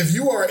 If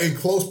you are in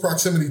close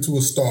proximity to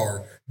a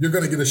star, you're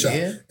gonna get a shot.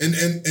 Yeah.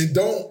 And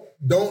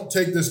don't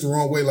take this the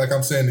wrong way, like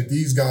I'm saying that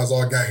these guys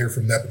all got here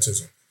from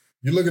nepotism.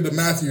 You look at the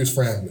Matthews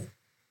family.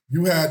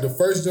 You had the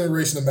first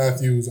generation of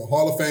Matthews, a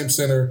Hall of Fame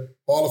center,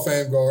 Hall of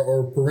Fame guard,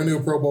 or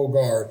perennial Pro Bowl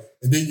guard,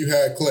 and then you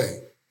had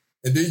Clay.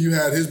 And then you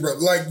had his brother.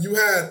 Like, you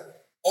had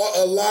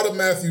a lot of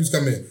Matthews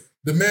come in.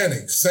 The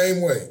Manning,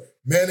 same way.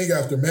 Manning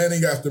after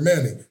Manning after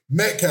Manning.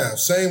 Metcalf,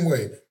 same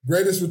way.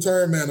 Greatest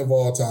return man of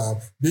all time.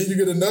 Then you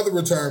get another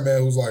return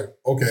man who's like,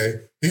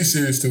 okay, he's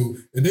serious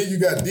too. And then you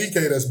got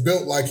DK that's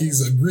built like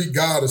he's a Greek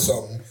god or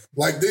something.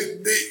 Like,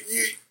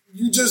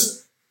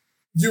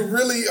 you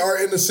really are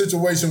in a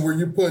situation where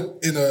you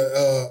put in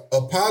a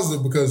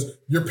positive because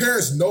your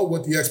parents know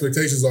what the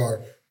expectations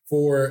are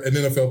for an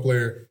NFL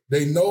player.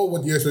 They know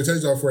what the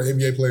expectations are for an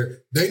NBA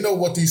player. They know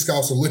what these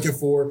scouts are looking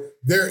for.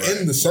 They're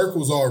in the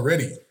circles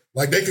already.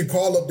 Like, they can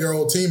call up their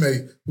old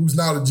teammate who's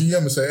now the GM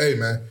and say, hey,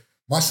 man,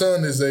 my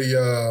son is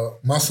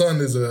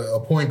a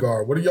point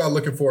guard. What are y'all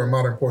looking for in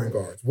modern point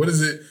guards? What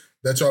is it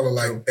that y'all are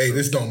like, hey,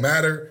 this don't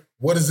matter?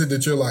 What is it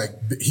that you're like,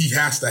 he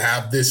has to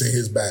have this in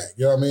his bag?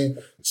 You know what I mean?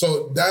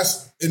 So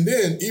and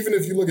then even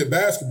if you look at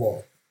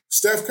basketball,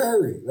 Steph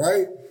Curry,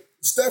 right?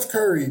 Steph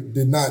Curry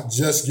did not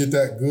just get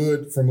that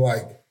good from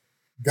like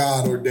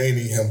God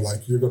ordaining him,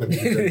 like you're going to be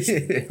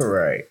the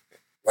right.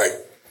 Like,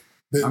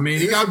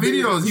 he got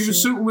videos. He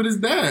was shooting with his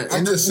dad.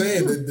 I'm just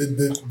saying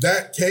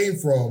that came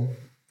from,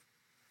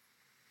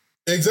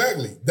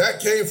 exactly. That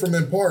came from,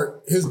 in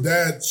part, his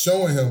dad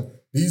showing him,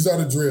 these are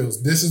the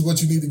drills. This is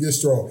what you need to get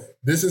strong.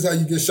 This is how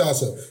you get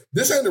shots up.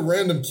 This ain't a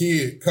random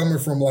kid coming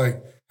from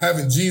like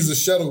having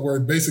Jesus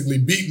Shuttleworth basically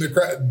beating the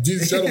crap.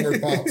 Jesus Shuttleworth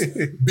pops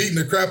beating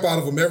the crap out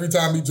of him every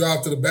time he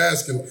drives to the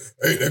basket. Like,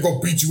 hey, they're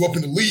gonna beat you up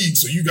in the league,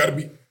 so you got to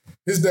be.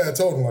 His dad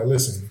told him like,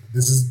 listen,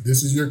 this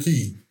is your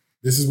key.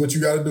 This is what you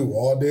got to do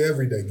all day,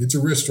 every day. Get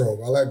your wrist strong.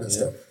 All that good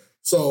stuff.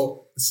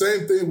 So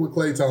same thing with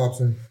Klay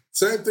Thompson.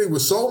 Same thing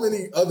with so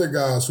many other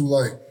guys who,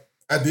 like,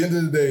 at the end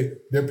of the day,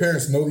 their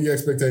parents know the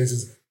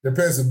expectations. Their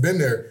parents have been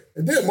there.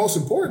 And then most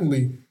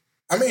importantly,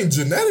 I mean,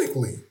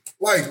 genetically,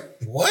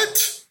 like,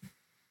 what?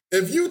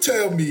 If you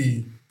tell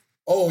me,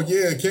 oh,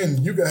 yeah,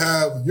 Ken, you could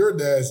have your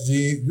dad's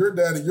genes, your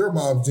dad and your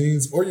mom's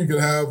genes, or you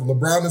could have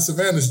LeBron and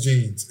Savannah's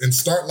genes and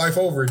start life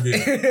over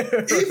again.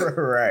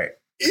 Right.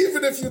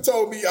 even if you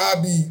told me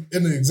I'd be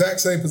in the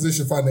exact same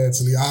position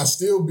financially, I'd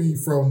still be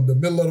from the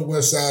middle of the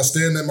West Side,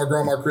 staying at my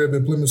grandma's crib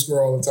in Plymouth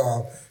Square all the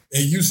time.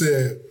 And you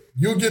said,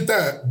 you'll get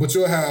that, but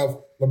you'll have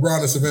LeBron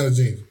and Savannah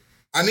jeans.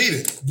 I need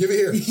it. Give it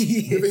here.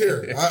 Give it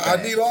here.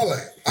 I need all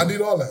that. I need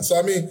all that. So,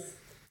 I mean,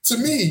 to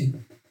me,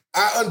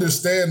 I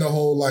understand the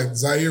whole, like,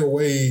 Zaire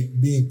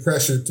Wade being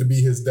pressured to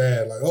be his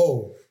dad. Like,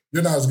 oh,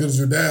 you're not as good as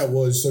your dad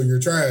was, so you're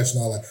trash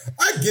and all that.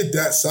 I get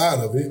that side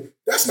of it.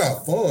 That's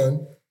not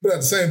fun. But at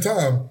the same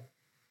time,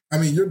 I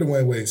mean, you're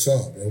Dwayne Wade's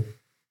son, bro.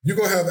 You're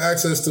going to have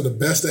access to the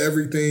best of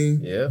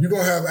everything. Yeah. You're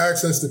going to have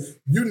access to,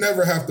 you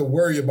never have to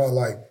worry about,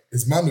 like,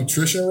 is my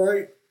nutrition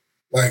right?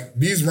 Like,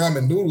 these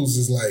ramen noodles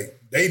is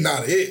like, they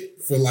not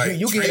it for, like,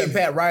 You can get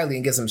Pat Riley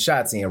and get some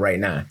shots in right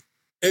now.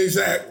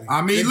 Exactly.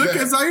 I mean, look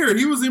at Zaire.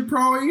 He was in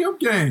Pro AM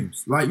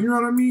games. Like, you know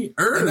what I mean?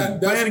 Early,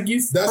 playing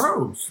against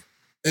pros.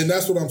 And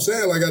that's what I'm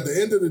saying. Like, at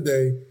the end of the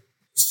day,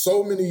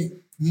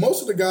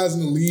 most of the guys in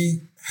the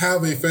league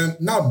have a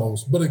not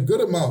most, but a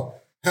good amount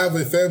have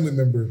a family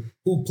member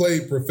who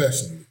played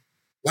professionally.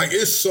 Like,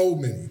 it's so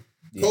many.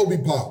 Yeah.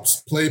 Kobe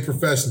Pops played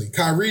professionally.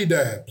 Kyrie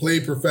dad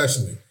played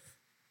professionally.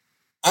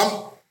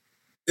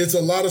 It's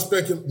a lot of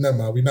speculation. Never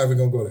mind, we're not even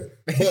gonna go there.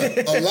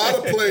 But a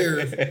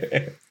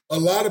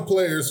lot of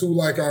players who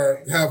like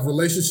have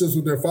relationships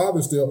with their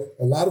father still,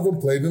 a lot of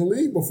them played in the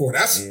league before.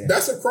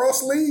 That's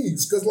across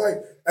leagues. Cause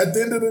like at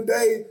the end of the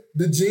day,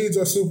 the genes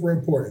are super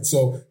important.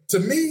 So to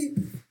me,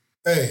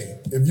 hey,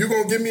 if you're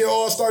gonna give me an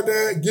all-star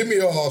dad, give me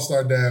an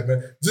all-star dad,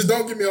 man. Just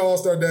don't give me an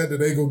all-star dad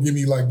that ain't gonna give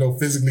me like no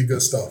physically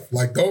good stuff.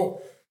 Like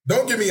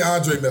don't give me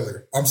Andre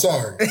Miller. I'm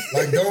sorry.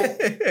 Like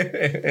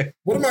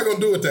what am I gonna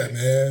do with that,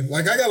 man?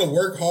 Like I gotta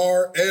work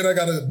hard and I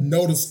gotta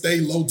know to stay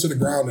low to the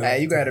ground.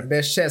 Hey, you got the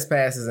best chest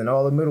passes in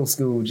all of middle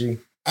school, G.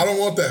 I don't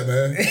want that,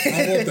 man. I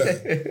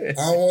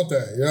don't want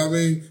that. You know what I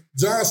mean?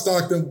 John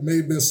Stockton may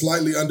have been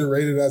slightly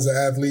underrated as an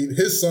athlete.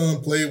 His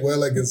son played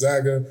well at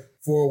Gonzaga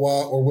for a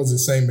while, or was it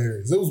St.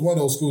 Mary's? It was one of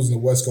those schools in the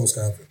West Coast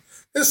Conference.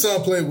 His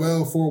son played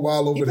well for a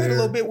while over there. He played a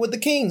little bit with the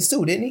Kings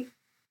too, didn't he?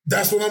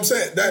 That's what I'm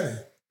saying.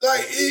 That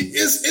like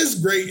it's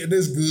great and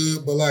it's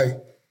good, but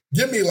like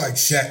give me like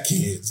Shaq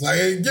kids. Like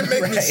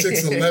make me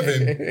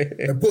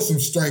 6'11" and put some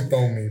strength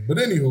on me. But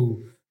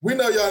anywho, we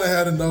know y'all done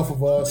had enough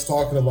of us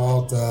talking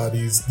about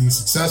these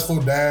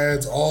successful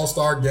dads,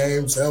 all-star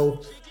games,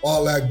 health,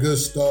 all that good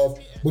stuff.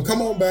 But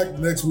come on back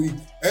next week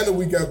and the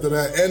week after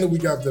that and the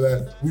week after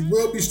that. We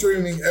will be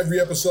streaming every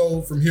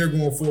episode from here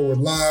going forward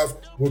live.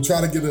 We'll try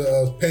to get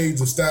a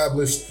page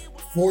established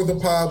for the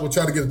pod. We'll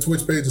try to get a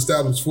Twitch page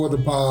established for the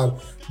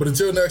pod. But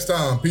until next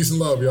time, peace and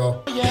love,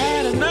 y'all.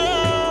 I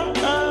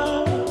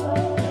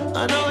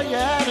know you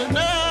had